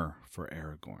armor for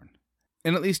Aragorn.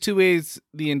 In at least 2 ways,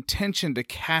 the intention to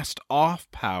cast off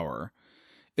power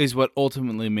is what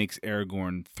ultimately makes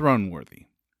Aragorn throne-worthy.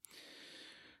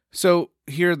 So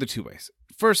here are the 2 ways.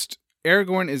 First,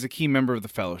 Aragorn is a key member of the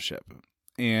Fellowship,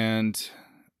 and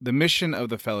the mission of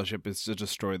the Fellowship is to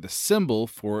destroy the symbol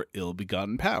for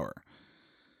ill-begotten power.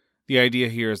 The idea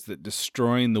here is that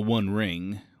destroying the One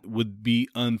Ring would be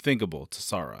unthinkable to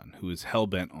Sauron, who is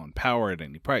hell-bent on power at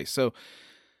any price. So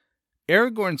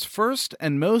Aragorn's first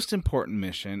and most important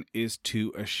mission is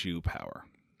to eschew power.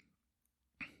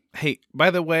 Hey, by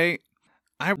the way,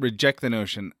 I reject the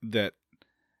notion that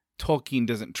Tolkien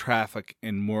doesn't traffic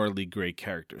in morally gray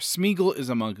characters. Smeagol is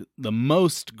among the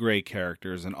most gray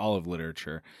characters in all of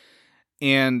literature,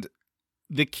 and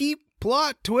the key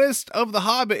plot twist of The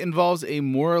Hobbit involves a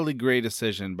morally gray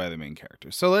decision by the main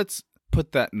character. So let's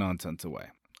put that nonsense away.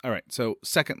 All right, so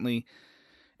secondly,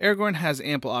 Aragorn has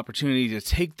ample opportunity to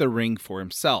take the ring for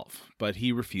himself, but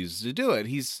he refuses to do it.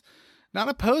 He's not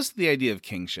opposed to the idea of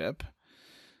kingship,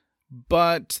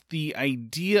 but the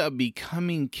idea of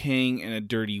becoming king in a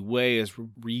dirty way is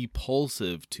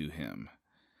repulsive to him.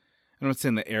 I'm not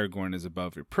saying that Aragorn is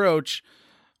above reproach,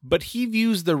 but he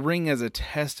views the ring as a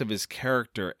test of his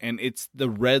character, and it's the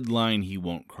red line he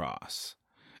won't cross.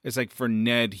 It's like for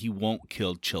Ned, he won't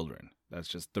kill children. That's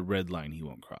just the red line he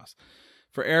won't cross.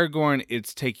 For Aragorn,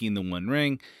 it's taking the One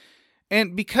Ring.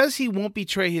 And because he won't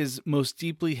betray his most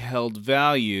deeply held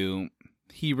value,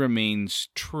 he remains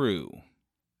true.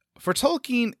 For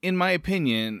Tolkien, in my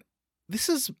opinion, this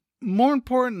is more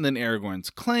important than Aragorn's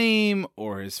claim,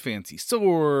 or his fancy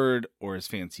sword, or his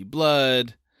fancy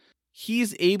blood.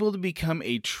 He's able to become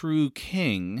a true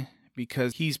king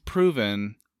because he's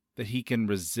proven that he can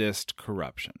resist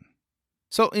corruption.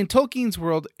 So in Tolkien's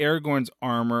world, Aragorn's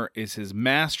armor is his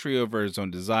mastery over his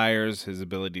own desires, his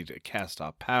ability to cast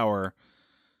off power,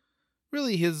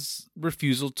 really his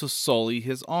refusal to sully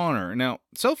his honor. Now,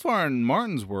 so far in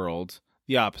Martin's world,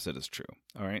 the opposite is true,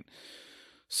 all right?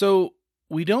 So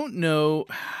we don't know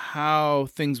how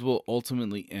things will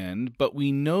ultimately end, but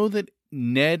we know that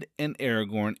Ned and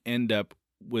Aragorn end up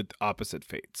with opposite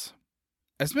fates.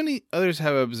 As many others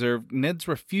have observed, Ned's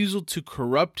refusal to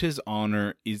corrupt his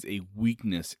honor is a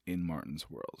weakness in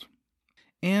Martin's world.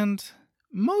 And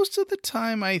most of the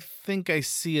time, I think I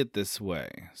see it this way.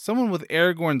 Someone with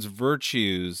Aragorn's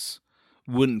virtues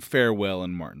wouldn't fare well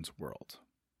in Martin's world.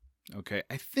 Okay,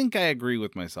 I think I agree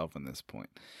with myself on this point.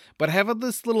 But I have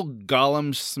this little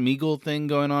Gollum Smeagol thing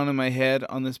going on in my head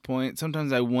on this point.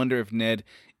 Sometimes I wonder if Ned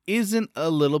isn't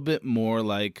a little bit more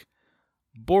like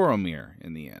Boromir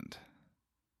in the end.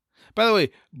 By the way,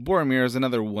 Boromir is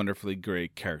another wonderfully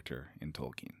great character in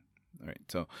Tolkien. All right,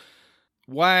 so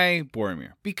why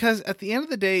Boromir? Because at the end of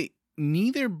the day,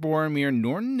 neither Boromir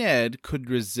nor Ned could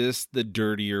resist the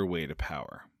dirtier way to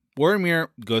power. Boromir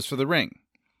goes for the ring.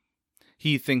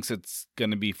 He thinks it's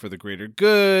going to be for the greater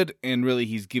good, and really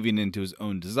he's giving in to his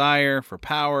own desire for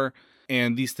power,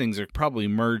 and these things are probably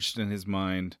merged in his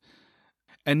mind.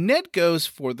 And Ned goes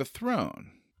for the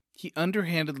throne. He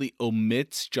underhandedly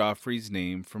omits Joffrey's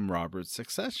name from Robert's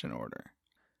succession order.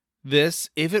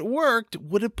 This, if it worked,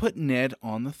 would have put Ned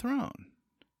on the throne.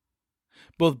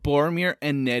 Both Boromir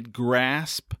and Ned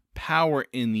grasp power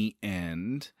in the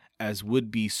end as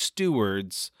would-be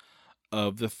stewards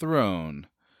of the throne.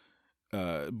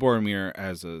 Boromir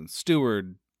as a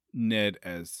steward, Ned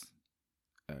as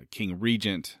king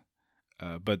regent,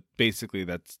 but basically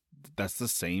that's the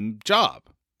same job.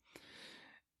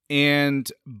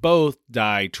 And both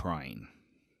die trying.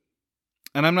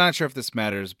 And I'm not sure if this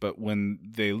matters, but when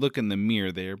they look in the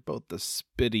mirror, they are both the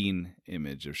spitting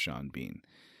image of Sean Bean.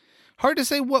 Hard to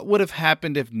say what would have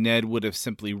happened if Ned would have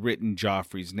simply written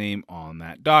Joffrey's name on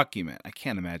that document. I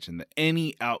can't imagine that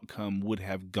any outcome would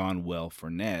have gone well for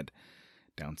Ned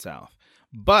down south.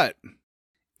 But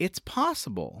it's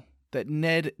possible that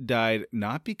Ned died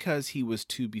not because he was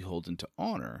too beholden to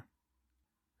honor,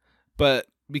 but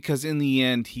because in the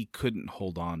end he couldn't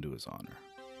hold on to his honor.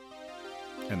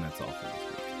 And that's all for this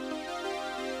week.